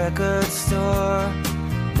a record store.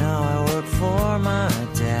 Now I work for my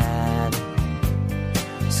dad.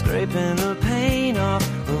 Scraping the paint off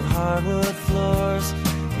of hardwood floors.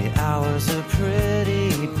 The hours are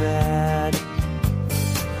pretty bad.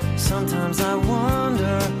 Sometimes I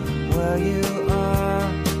wonder where you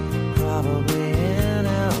are. Probably in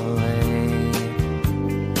LA.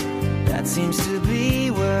 That seems to be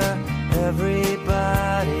where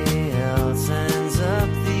everybody else ends up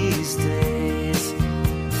these days.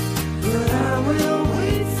 But I will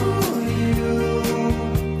wait for you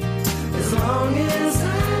as long as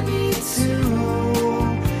I need to.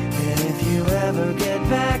 And if you ever get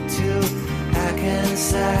back to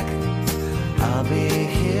Hackensack, I'll be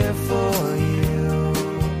here for you.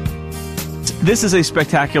 This is a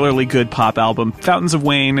spectacularly good pop album. Fountains of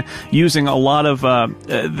Wayne, using a lot of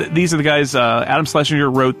these are the guys. Adam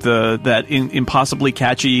Schlesinger wrote that impossibly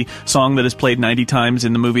catchy song that is played 90 times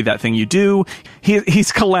in the movie That Thing You Do.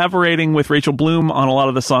 He's collaborating with Rachel Bloom on a lot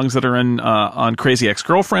of the songs that are on Crazy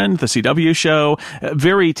Ex-Girlfriend, the CW show.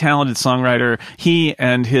 Very talented songwriter. He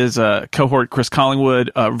and his cohort Chris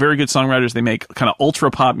Collingwood, very good songwriters. They make kind of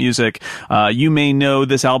ultra pop music. You may know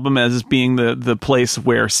this album as being the place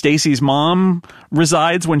where Stacy's mom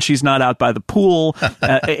resides when she's not out by the pool.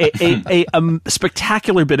 A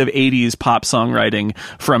spectacular bit of 80s pop songwriting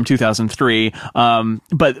from 2003.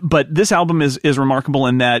 But this album is remarkable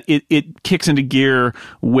in that it kicks into gear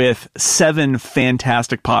with 7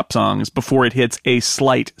 fantastic pop songs before it hits a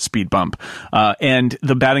slight speed bump. And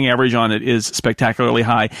the batting average on it is spectacularly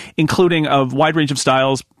high, including a wide range of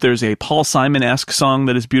styles. There's a Paul Simon-esque song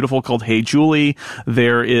that is beautiful called Hey Julie.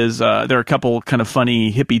 There are a couple kind of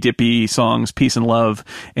funny hippy-dippy songs, Peace and Love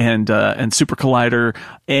and Super Collider,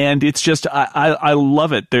 and it's just I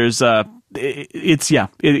love it. There's it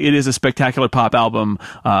is a spectacular pop album,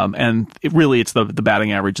 and it's the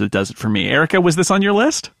batting average that does it for me. Erica, was this on your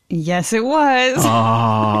list? Yes, it was.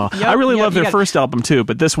 Oh, I really love their first album too,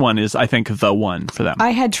 but this one is, I think, the one for them. I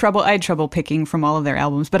had trouble picking from all of their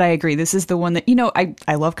albums, but I agree. This is the one that,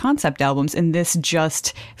 I love concept albums, and this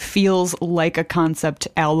just feels like a concept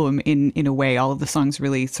album in a way. All of the songs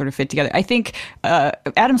really sort of fit together. I think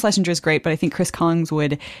Adam Schlesinger is great, but I think Chris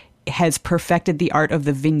Collingwood has perfected the art of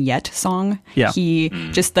the vignette song. Yeah. He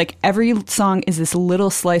just like every song is this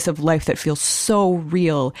little slice of life that feels so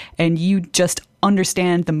real, and you just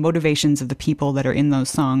understand the motivations of the people that are in those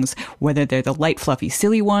songs, whether they're the light, fluffy,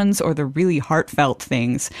 silly ones or the really heartfelt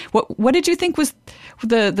things. What did you think was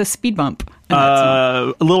the speed bump?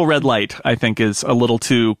 Little Red Light, I think, is a little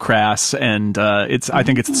too crass, and I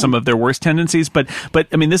think it's some of their worst tendencies. But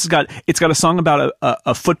I mean, it's got a song about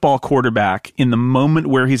a football quarterback in the moment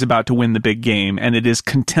where he's about to win the big game, and it is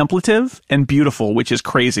contemplative and beautiful, which is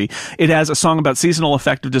crazy. It has a song about seasonal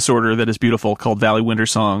affective disorder that is beautiful called Valley Winter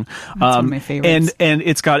Song. That's one of my favorites. And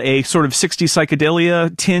it's got a sort of 60s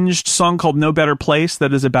psychedelia tinged song called No Better Place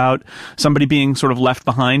that is about somebody being sort of left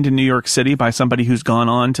behind in New York City by somebody who's gone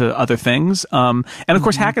on to other things. And of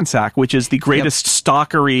course, Hackensack, which is the greatest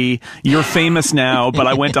stalkery, you're famous now, but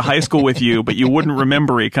I went to high school with you, but you wouldn't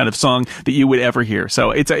remember a kind of song that you would ever hear.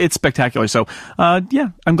 So it's spectacular. So,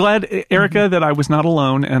 I'm glad, Erica, that I was not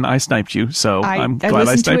alone and I sniped you. So I'm glad I sniped you. I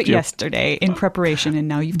listened to it yesterday in preparation, and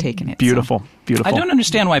now you've taken it. Beautiful. So. Beautiful. I don't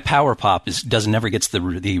understand why power pop never gets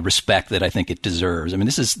the respect that I think it deserves. I mean,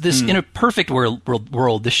 in a perfect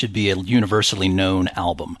world, this should be a universally known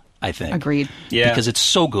album, I think. Agreed. Yeah. Because it's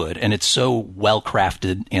so good and it's so well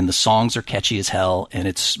crafted, and the songs are catchy as hell, and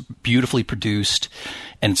it's beautifully produced,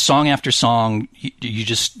 and song after song, you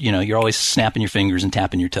just, you're always snapping your fingers and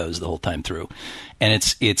tapping your toes the whole time through.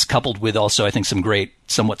 And it's coupled with also, I think, some great,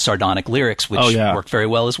 somewhat sardonic lyrics, which work very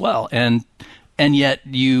well as well. And yet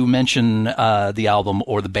you mention the album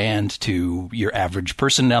or the band to your average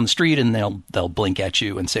person down the street, and they'll blink at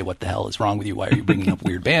you and say, "What the hell is wrong with you? Why are you bringing up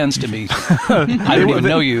weird bands to me? I don't even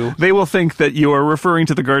know you." They will think that you are referring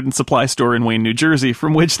to the garden supply store in Wayne, New Jersey,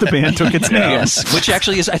 from which the band took its name. Yes, which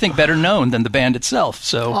actually is, I think, better known than the band itself.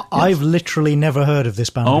 So I've literally never heard of this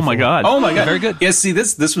band. Oh my god! Oh my god! Very good. Yeah, see,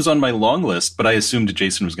 this was on my long list, but I assumed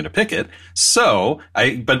Jason was going to pick it. So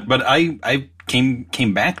I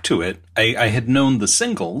came back to it. I had known the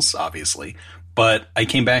singles, obviously, but I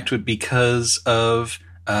came back to it because of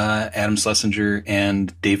Adam Schlesinger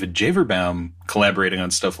and David Javerbaum collaborating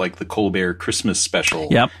on stuff like the Colbert Christmas special,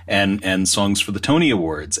 and songs for the Tony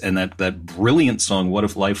Awards, and that brilliant song "What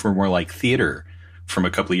If Life Were More Like Theater" from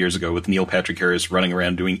a couple of years ago with Neil Patrick Harris running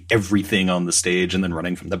around doing everything on the stage and then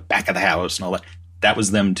running from the back of the house and all that. That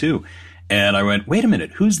was them too. And I went, wait a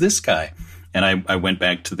minute, who's this guy? And I went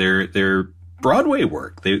back to their Broadway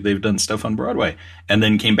work. They've done stuff on Broadway, and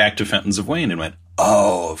then came back to Fountains of Wayne and went,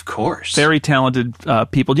 oh, of course. Very talented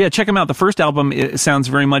people. Yeah, check them out. The first album, it sounds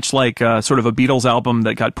very much like sort of a Beatles album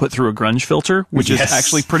that got put through a grunge filter, which is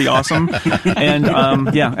actually pretty awesome. And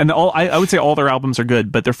I would say all their albums are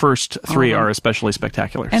good, but their first three are especially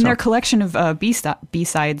spectacular. And their collection of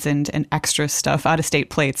B-sides and extra stuff,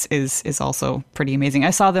 out-of-state plates, is also pretty amazing.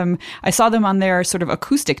 I saw them on their sort of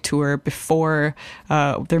acoustic tour before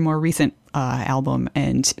their more recent album,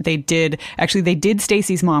 and they did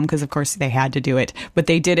Stacy's Mom, because of course they had to do it, but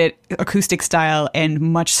they did it acoustic style and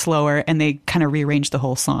much slower, and they kind of rearranged the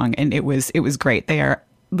whole song, and it was great. They are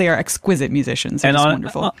exquisite musicians. They're just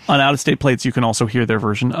wonderful. On Out of State Plates, you can also hear their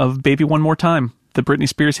version of "Baby One More Time," the Britney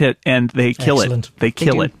Spears hit, and they kill it. They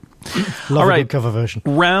kill it. Love all right, a good cover version.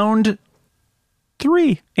 Round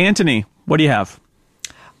 3, Anthony, what do you have?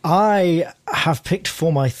 I have picked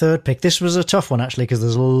for my third pick. This was a tough one, actually, because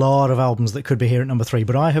there's a lot of albums that could be here at number 3,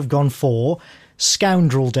 but I have gone for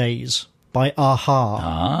Scoundrel Days by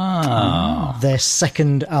a-ha. Their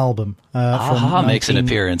second album. a-ha makes an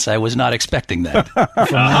appearance. I was not expecting that. From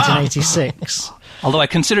 1986. Although I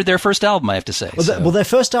considered their first album, I have to say. Well, their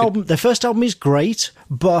first album is great,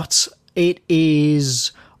 but it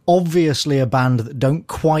is obviously a band that don't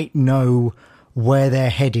quite know where they're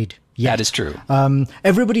headed. That is true.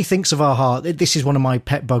 Everybody thinks of a-ha. This is one of my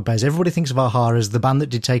pet bugbears. Everybody thinks of a-ha as the band that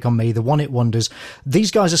did Take On Me, the one-hit wonders. These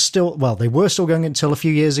guys are still, well, they were still going until a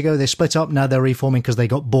few years ago. They split up. Now they're reforming because they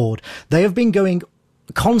got bored. They have been going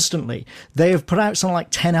constantly. They have put out something like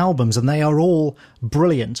 10 albums, and they are all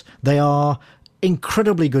brilliant. They are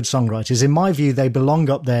incredibly good songwriters. In my view, they belong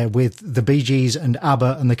up there with the Bee Gees and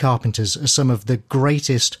ABBA and the Carpenters as some of the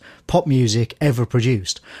greatest pop music ever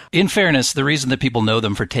produced. In fairness, the reason that people know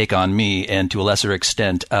them for Take On Me, and to a lesser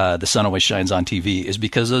extent, The Sun Always Shines on TV, is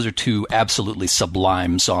because those are two absolutely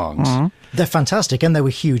sublime songs. Mm-hmm. They're fantastic, and they were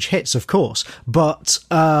huge hits, of course. But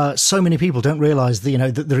so many people don't realise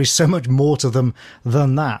that, that there is so much more to them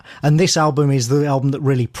than that. And this album is the album that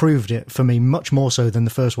really proved it for me, much more so than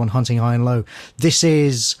the first one, Hunting High and Low. This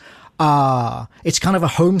is it's kind of a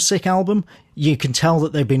homesick album. You can tell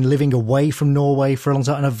that they've been living away from Norway for a long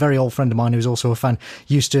time. And a very old friend of mine who's also a fan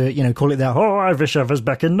used to, call it their "Oh, I wish I was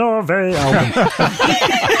back in Norway" album.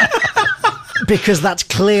 Because that's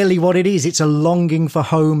clearly what it is. It's a longing for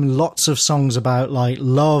home. Lots of songs about like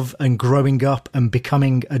love and growing up and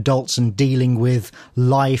becoming adults and dealing with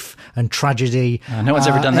life and tragedy. No one's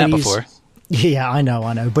ever done that before. Yeah, I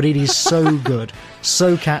know. But it is so good.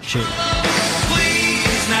 So catchy.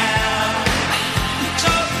 Please now,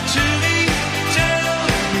 talk to me.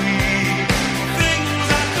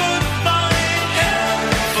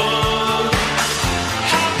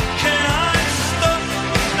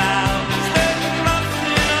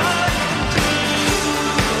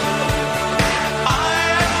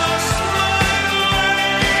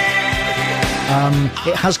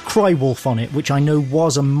 It has Cry Wolf on it, which I know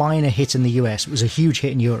was a minor hit in the US. It was a huge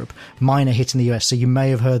hit in Europe, minor hit in the US, so you may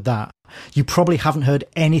have heard that. You probably haven't heard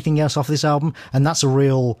anything else off this album, and that's a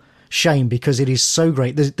real shame because it is so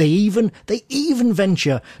great. They even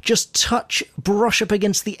venture, just brush up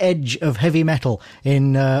against the edge of heavy metal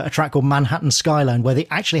in a track called Manhattan Skyline, where they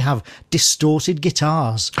actually have distorted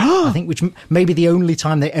guitars. I think which may be the only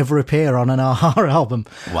time they ever appear on an a-ha album.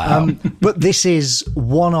 Wow. But this is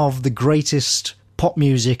one of the greatest pop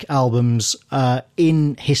music albums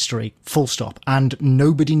in history, full stop, and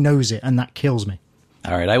nobody knows it, and that kills me.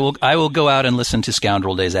 All right, I will go out and listen to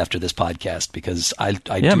Scoundrel Days after this podcast because I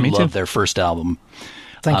do love their first album.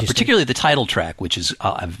 Thank you, particularly the title track, which is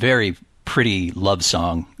a very pretty love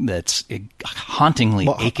song that's hauntingly,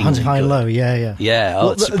 achingly Hunting High and good. Low, yeah. Yeah,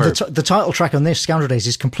 well, it's superb. The title track on this, Scoundrel Days,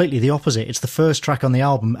 is completely the opposite. It's the first track on the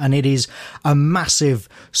album, and it is a massive,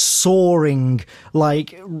 soaring,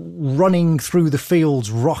 like, running through the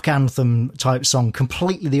fields rock anthem type song,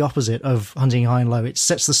 completely the opposite of Hunting High and Low. It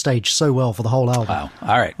sets the stage so well for the whole album. Wow.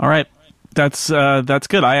 All right. That's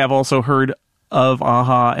good. I have also heard of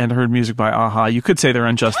a-ha and heard music by a-ha. You could say they're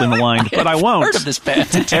unjustly maligned, but I won't. Heard of this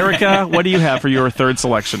band. Erica, what do you have for your third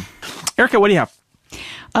selection? Erica, what do you have?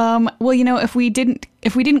 Well, you know, if we didn't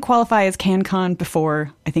qualify as CanCon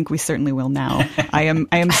before, I think we certainly will now. I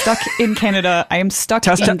am stuck in Canada. I am stuck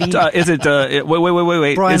in the... Is it...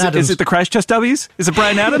 wait. Brian Adams. Is it the Crash Test Dummies? Is it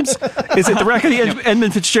Brian Adams? Is it the Record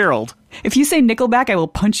Edmund Fitzgerald? If you say Nickelback, I will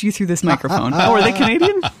punch you through this microphone. Oh, are they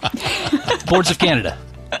Canadian? Boards of Canada.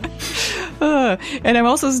 And I'm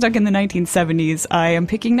also stuck in the 1970s. I am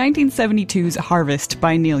picking 1972's Harvest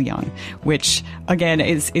by Neil Young, which, again,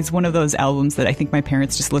 is one of those albums that I think my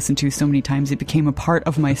parents just listened to so many times it became a part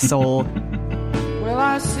of my soul. Well,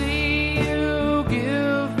 I see you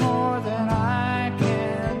give more than I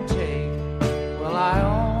can take. Well, I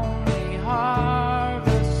only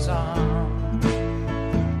harvest some.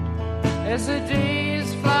 As the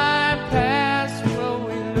days fly past, will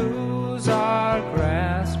we lose our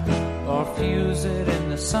grasp or fuse it in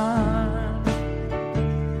the sun?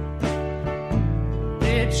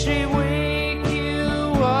 Did she wake you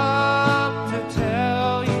up to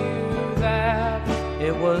tell you that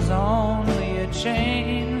it was only a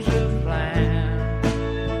change of plan?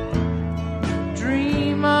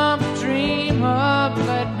 Dream up,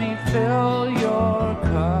 let me fill your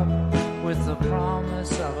cup with the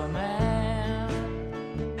promise of a man.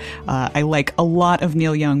 I like a lot of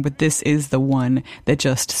Neil Young, but this is the one that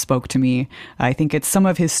just spoke to me. I think it's some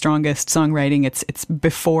of his strongest songwriting. It's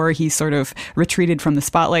before he sort of retreated from the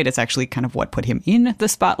spotlight. It's actually kind of what put him in the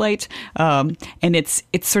spotlight. And it's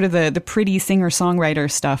sort of the pretty singer-songwriter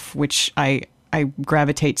stuff, which I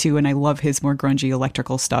gravitate to, and I love his more grungy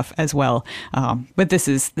electrical stuff as well. But this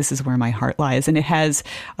is where my heart lies, and it has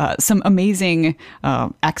some amazing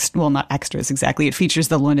not extras exactly. It features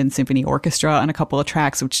the London Symphony Orchestra on a couple of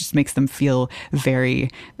tracks, which just makes them feel very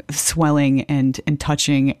swelling and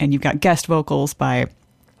touching. And you've got guest vocals by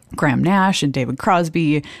Graham Nash and David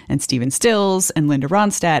Crosby and Stephen Stills and Linda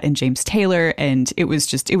Ronstadt and James Taylor. And it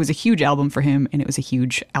was a huge album for him, and it was a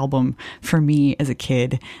huge album for me as a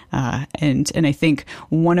kid. And I think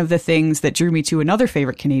one of the things that drew me to another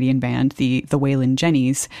favorite Canadian band, the Waylon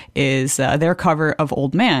Jennys, is their cover of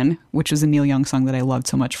Old Man, which was a Neil Young song that I loved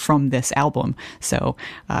so much from this album. So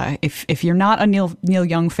if you're not a Neil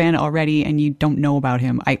Young fan already and you don't know about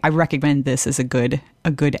him, I recommend this as a good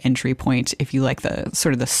entry point if you like the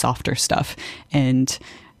sort of the softer stuff. And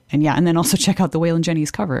then also check out the Waylon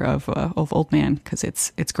Jennys cover of Old Man, because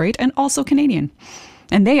it's great and also Canadian.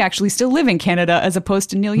 And they actually still live in Canada as opposed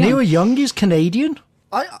to Neil Young. Neil Young is Canadian?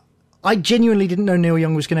 I genuinely didn't know Neil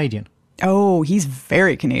Young was Canadian. Oh, he's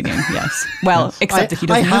very Canadian, yes. Well, except that he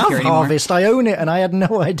doesn't live here anymore. Harvest, I own it, and I had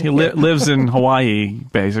no idea. He lives in Hawaii,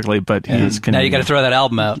 basically, but he is Canadian. Now you got to throw that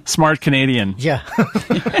album out. Smart Canadian. Yeah.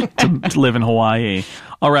 to live in Hawaii.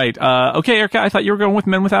 All right. Okay, Erica, I thought you were going with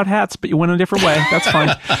Men Without Hats, but you went a different way. That's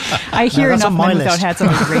fine. I hear enough Men Without Hats on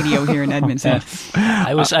the radio here in Edmonton.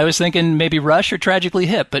 I was thinking maybe Rush or Tragically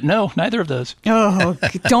Hip, but no, neither of those. Oh,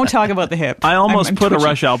 don't talk about the hip. I almost put a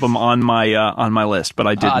Rush album on my list, but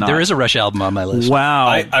I did not. There is a Rush album on my list. Wow.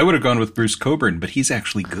 I would have gone with Bruce Cockburn, but he's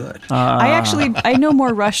actually good. I know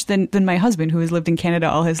more Rush than my husband, who has lived in Canada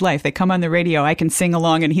all his life. They come on the radio, I can sing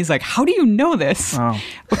along, and he's like, "How do you know this?" Oh.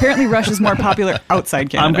 Apparently, Rush is more popular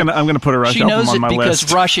outside Canada. I'm gonna put a Rush album on my list. She knows it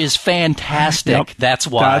because Rush is fantastic. Yep. That's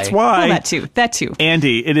why. Well, that too.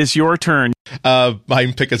 Andy, it is your turn.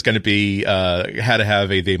 My pick is going to be had to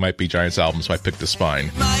have a They Might Be Giants album, so I picked The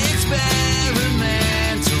Spine. My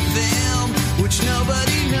experimental film, which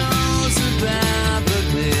nobody knows about, but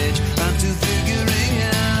which I'm still figuring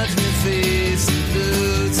out to face it.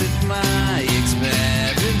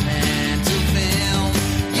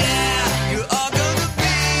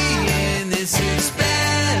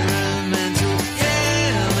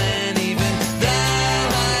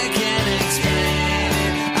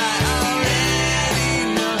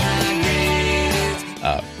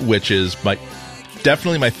 which is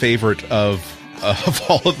definitely my favorite of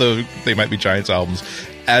all of the They Might Be Giants albums.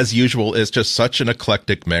 As usual, it's just such an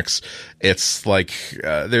eclectic mix. It's like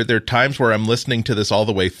there are times where I'm listening to this all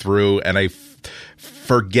the way through, and I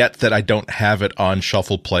forget that I don't have it on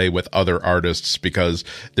shuffle play with other artists because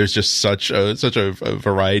there's just such a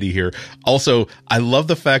variety here. Also, I love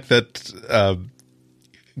the fact that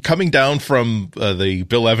coming down from the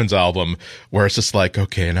Bill Evans album, where it's just like,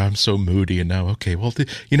 okay, now I'm so moody, and now okay, well,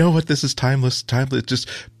 you know what? This is timeless.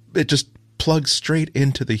 It just plugs straight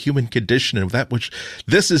into the human condition, and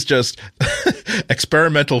this is just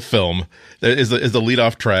experimental film. Is the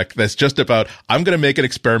leadoff track that's just about, I'm going to make an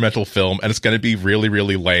experimental film, and it's going to be really,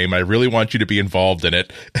 really lame. I really want you to be involved in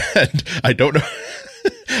it, and I don't know.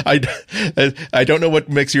 I don't know what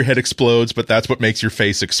makes your head explodes, but that's what makes your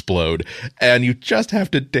face explode. And you just have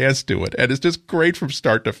to dance to it. And it's just great from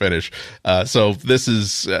start to finish. So this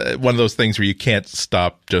is one of those things where you can't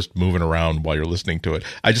stop just moving around while you're listening to it.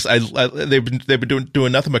 They've been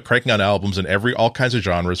doing nothing but cranking on albums in all kinds of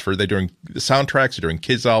genres. They're doing soundtracks, they're doing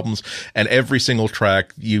kids albums, and every single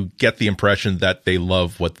track you get the impression that they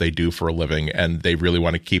love what they do for a living, and they really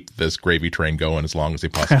want to keep this gravy train going as long as they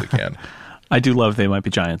possibly can. I do love They Might Be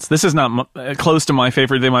Giants. This is not close to my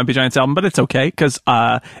favorite They Might Be Giants album, but it's okay because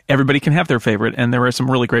everybody can have their favorite, and there are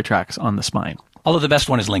some really great tracks on the spine. Although the best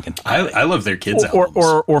one is Lincoln. I love their kids'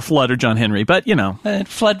 albums. Or Flood or John Henry, but you know.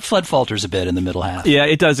 Flood falters a bit in the middle half. Yeah,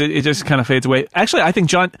 it does. It just kind of fades away. Actually, I think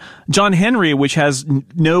John Henry, which has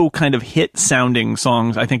no kind of hit-sounding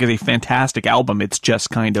songs, I think is a fantastic album. It's just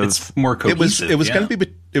kind of... It's more cohesive. It was going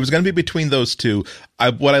to be between those two.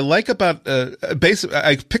 What I like about...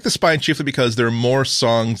 I picked the spine chiefly because there are more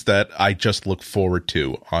songs that I just look forward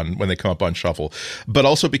to when they come up on shuffle. But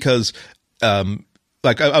also because...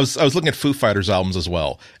 like I was looking at Foo Fighters albums as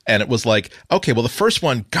well, and it was like, okay, well, the first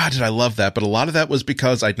one, God, did I love that? But a lot of that was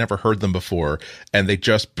because I'd never heard them before, and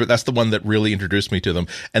that's the one that really introduced me to them.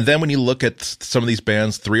 And then when you look at some of these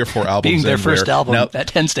bands, 3 or 4 albums, being their first album, that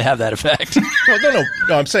tends to have that effect. No.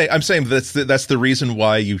 I'm saying that's the reason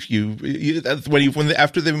why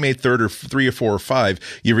after they've made 3 or 4 or 5,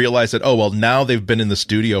 you realize that, oh well, now they've been in the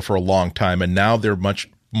studio for a long time, and now they're much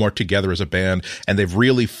more together as a band, and they've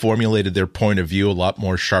really formulated their point of view a lot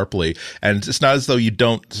more sharply. And it's not as though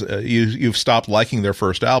you've stopped liking their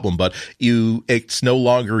first album, but it's no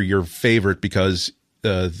longer your favorite because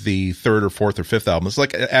the third or fourth or fifth album. It's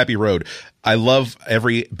like Abbey Road. I love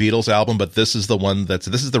every Beatles album, but this is the one this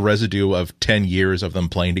is the residue of 10 years of them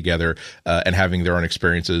playing together and having their own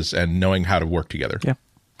experiences and knowing how to work together. Yeah.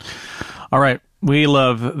 All right. We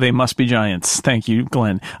love They Must Be Giants. Thank you,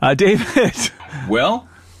 Glenn. David. Well,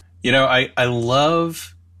 I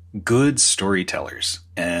love good storytellers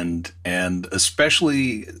and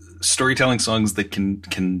especially storytelling songs that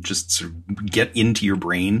can just sort of get into your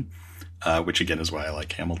brain, which again is why I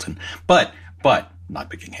like Hamilton, but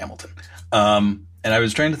not picking Hamilton. And I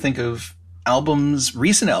was trying to think of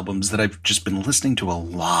recent albums that I've just been listening to a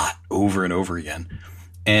lot over and over again.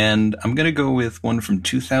 And I'm going to go with one from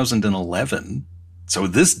 2011. So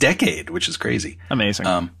this decade, which is crazy.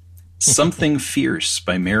 Amazing. Something Fierce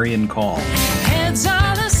by Marion Call. Heads all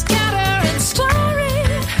a scatter and story.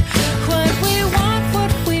 What we want,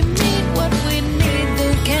 what we need, what we need,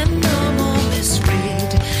 they can no more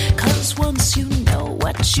misread. 'Cause once you know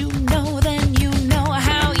what you know, then you know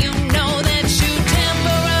how you know that you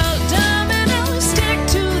temporal dominoes stick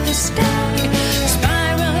to the sky.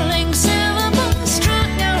 Spiraling syllables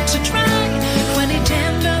strung out to dry. When he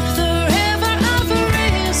dammed up the river of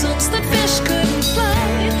reasons that fish couldn't fly.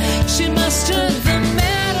 She mustered the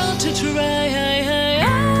metal to try.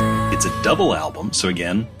 It's a double album, so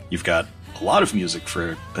again, you've got a lot of music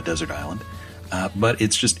for a desert island, but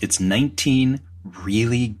it's 19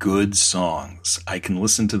 really good songs. I can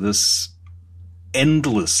listen to this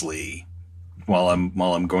endlessly while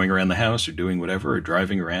I'm going around the house or doing whatever, or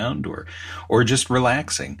driving around, or just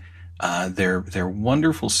relaxing. They're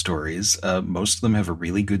wonderful stories. Most of them have a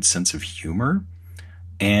really good sense of humor.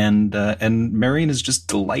 And Marion is just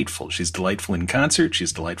delightful. She's delightful in concert.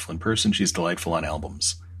 She's delightful in person. She's delightful on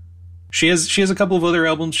albums. She has a couple of other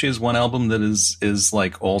albums. She has one album that is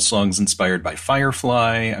like all songs inspired by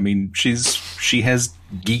Firefly. I mean, she has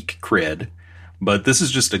geek cred, but this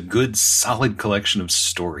is just a good, solid collection of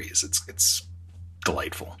stories. It's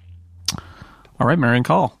delightful. All right, Marion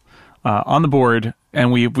Call on the board. And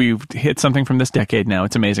we've hit something from this decade now.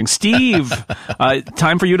 It's amazing. Steve,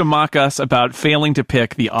 time for you to mock us about failing to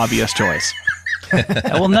pick the obvious choice.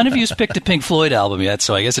 Well, none of you's picked a Pink Floyd album yet,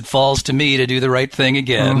 so I guess it falls to me to do the right thing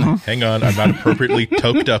again. Mm-hmm. Hang on, I'm not appropriately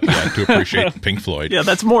toked up yet to appreciate Pink Floyd. Yeah,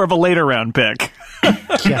 that's more of a later round pick.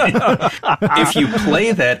 If you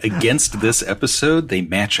play that against this episode, they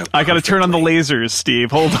match up. I got to turn on the lasers,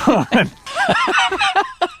 Steve. Hold on.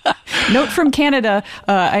 Note from Canada: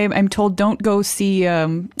 I'm told don't go see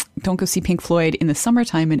Pink Floyd in the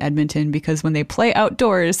summertime in Edmonton because when they play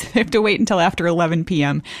outdoors, they have to wait until after 11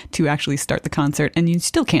 p.m. to actually start the concert, and you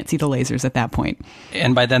still can't see the lasers at that point.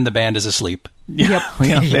 And by then, the band is asleep. Yep.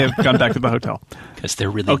 Yeah, they've gone back to the hotel. Because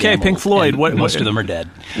they're really okay. gambled, Pink Floyd. What? Most of them are dead.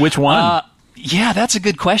 Which one? Yeah, that's a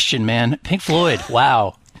good question, man. Pink Floyd.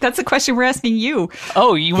 Wow. That's a question we're asking you.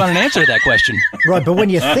 Oh, you want an answer to that question? Right, but when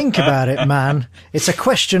you think about it, man, it's a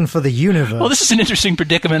question for the universe. Well, this is an interesting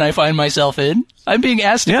predicament I find myself in. I'm being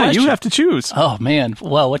asked a question. Yeah, you have to choose. Oh, man.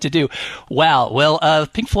 Well, what to do? Wow. Well,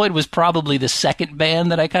 Pink Floyd was probably the second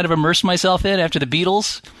band that I kind of immersed myself in after the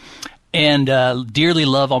Beatles. And dearly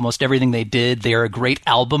love almost everything they did. They're a great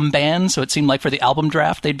album band, so it seemed like for the album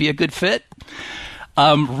draft, they'd be a good fit.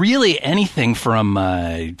 Really anything from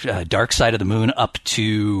Dark Side of the Moon up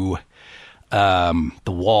to The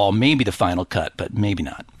Wall, maybe The Final Cut, but maybe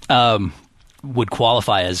not, would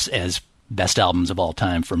qualify as best albums of all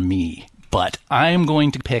time for me. But I'm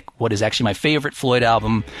going to pick what is actually my favorite Floyd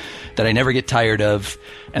album that I never get tired of,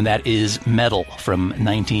 and that is Metal from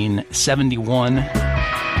 1971.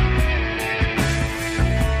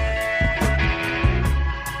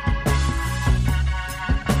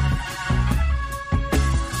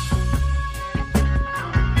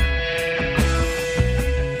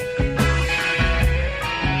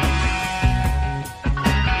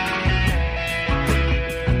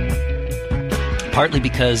 Partly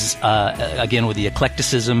because, again, with the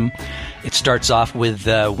eclecticism, it starts off with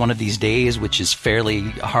One of These Days, which is fairly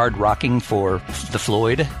hard-rocking for the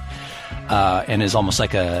Floyd, and is almost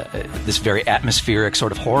like this very atmospheric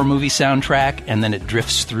sort of horror movie soundtrack, and then it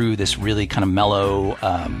drifts through this really kind of mellow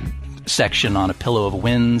section on A Pillow of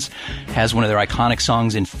Winds, has one of their iconic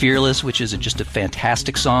songs in Fearless, which is just a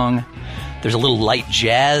fantastic song. There's a little light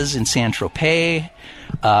jazz in Saint-Tropez.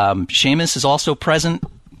 Seamus is also present,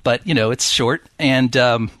 but, you know, it's short. And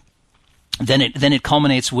then it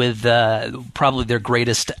culminates with probably their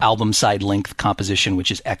greatest album side-length composition, which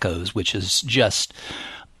is Echoes, which is just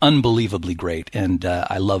unbelievably great. And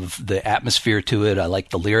I love the atmosphere to it. I like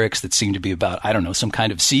the lyrics that seem to be about, I don't know, some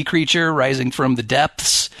kind of sea creature rising from the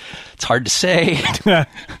depths. It's hard to say.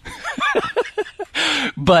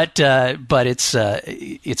 But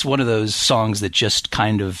it's one of those songs that just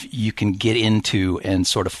kind of you can get into and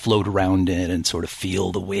sort of float around in and sort of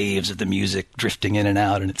feel the waves of the music drifting in and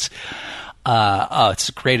out. And it's a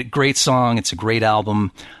great song. It's a great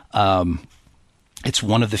album. It's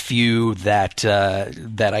one of the few that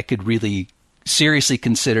I could really seriously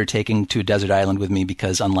consider taking to a desert island with me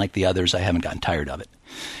because unlike the others, I haven't gotten tired of it.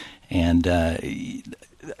 And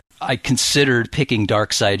I considered picking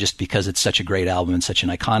Dark Side just because it's such a great album and such an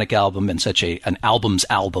iconic album and such an album's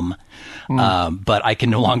album. But I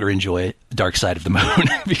can no longer enjoy Dark Side of the Moon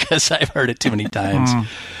because I've heard it too many times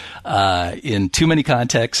in too many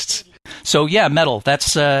contexts. So yeah, Metal.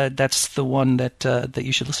 That's the one that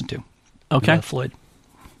you should listen to. Okay, Floyd,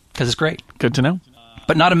 because it's great. Good to know.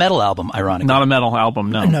 But not a metal album, ironically. Not a metal album.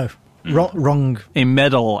 No. No. Wrong. A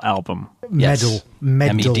metal album. Yes. Meddle.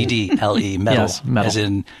 MEDDLE, metal. Yes, metal. As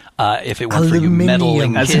in, if it weren't for you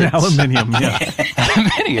meddling As kids. in aluminium, yeah.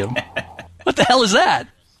 Aluminium? What the hell is that?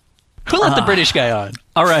 Who let the British guy on?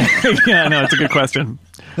 All right. Yeah, no, it's a good question.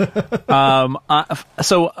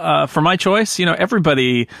 So for my choice, you know,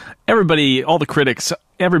 everybody, all the critics,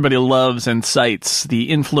 everybody loves and cites the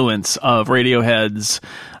influence of Radiohead's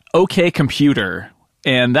OK Computer.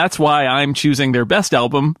 And that's why I'm choosing their best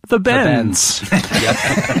album, The Bends.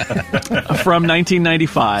 From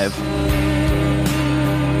 1995.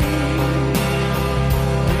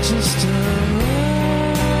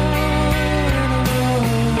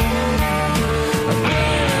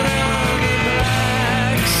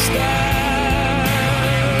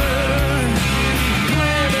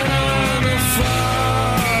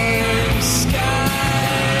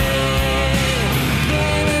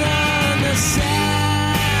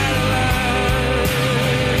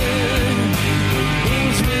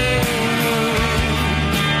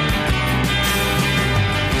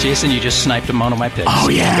 Jason, you just sniped a one of my picks. Oh,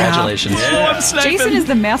 yeah. Congratulations. Yeah. Jason is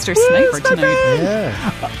the master sniper tonight.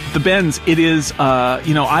 Yeah. The Bends, it is,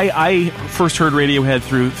 I first heard Radiohead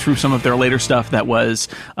through some of their later stuff that was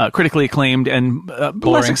critically acclaimed and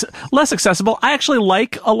less accessible. I actually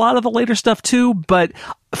like a lot of the later stuff too, but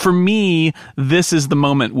for me, this is the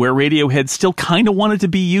moment where Radiohead still kind of wanted to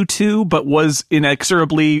be U2, but was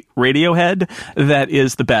inexorably Radiohead. That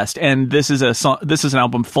is the best. And this is an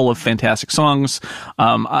album full of fantastic songs.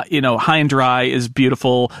 High and Dry is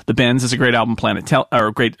beautiful. The Bends is a great album.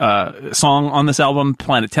 Great song on this album.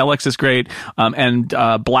 Planet Telex is great. And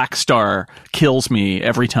Black Star kills me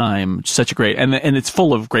every time. Such a great, and it's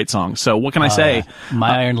full of great songs. So what can I say?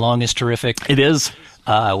 My Iron Lung is terrific. It is.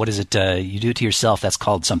 What is it? You Do It to Yourself. That's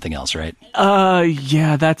called something else, right?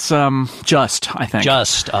 Yeah, that's Just, I think.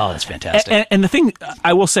 Just. Oh, that's fantastic. And the thing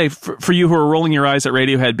I will say for you who are rolling your eyes at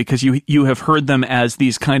Radiohead because you have heard them as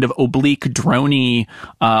these kind of oblique, droney,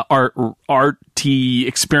 arty,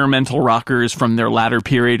 experimental rockers from their latter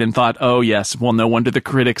period and thought, oh yes, well, no wonder the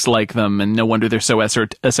critics like them and no wonder they're so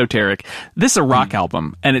esoteric. This is a rock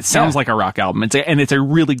album, and it sounds like a rock album. It's a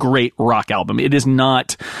really great rock album. It is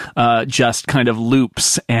not just kind of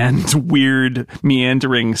loops and weird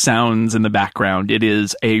meandering sounds in the background. It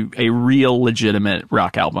is a real legitimate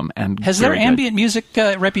rock album. And has their ambient music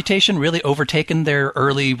reputation really overtaken their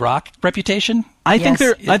early rock reputation? I think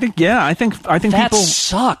that people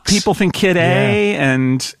sucks. People think Kid A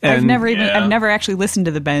and I've never actually listened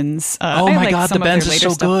to the Bends. Oh my God, the Bends is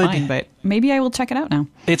so good. Fine, but maybe I will check it out now.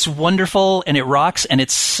 It's wonderful and it rocks and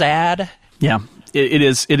it's sad. Yeah. It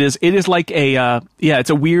is like it's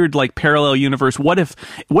a weird like parallel universe. What if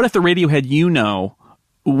the Radiohead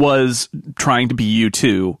was trying to be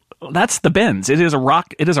U2? That's the Bends. It is a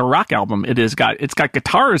rock album. It's got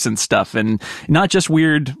guitars and stuff and not just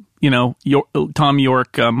weird, Tom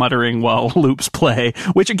York muttering while loops play,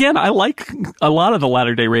 which again, I like a lot of the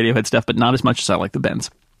latter day Radiohead stuff, but not as much as I like the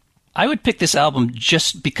Bends. I would pick this album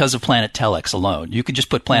just because of Planet Telex alone. You could just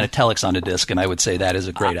put Planet Telex on a disc, and I would say that is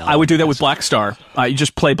a great album. I would do that with Black Star. You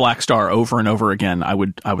just play Black Star over and over again. I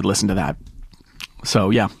would listen to that. So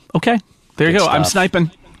yeah, okay, there you go. Stuff.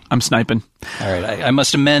 I'm sniping. All right, I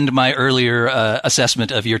must amend my earlier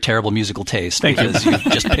assessment of your terrible musical taste. Thank you. Because you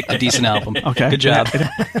just picked a decent album. Okay, good job.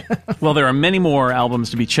 Well, there are many more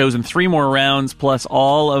albums to be chosen. 3 more rounds plus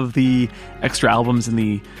all of the extra albums in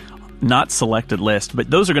the not selected list, but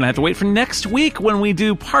those are going to have to wait for next week when we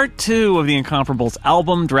do part 2 of the Incomparables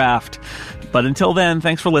album draft. But until then,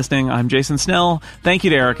 thanks for listening. I'm Jason Snell. Thank you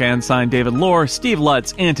to Eric Anstein, David Lohr, Steve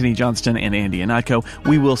Lutz, Anthony Johnston, and Andy Anatko.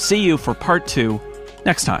 We will see you for part 2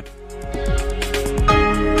 next time.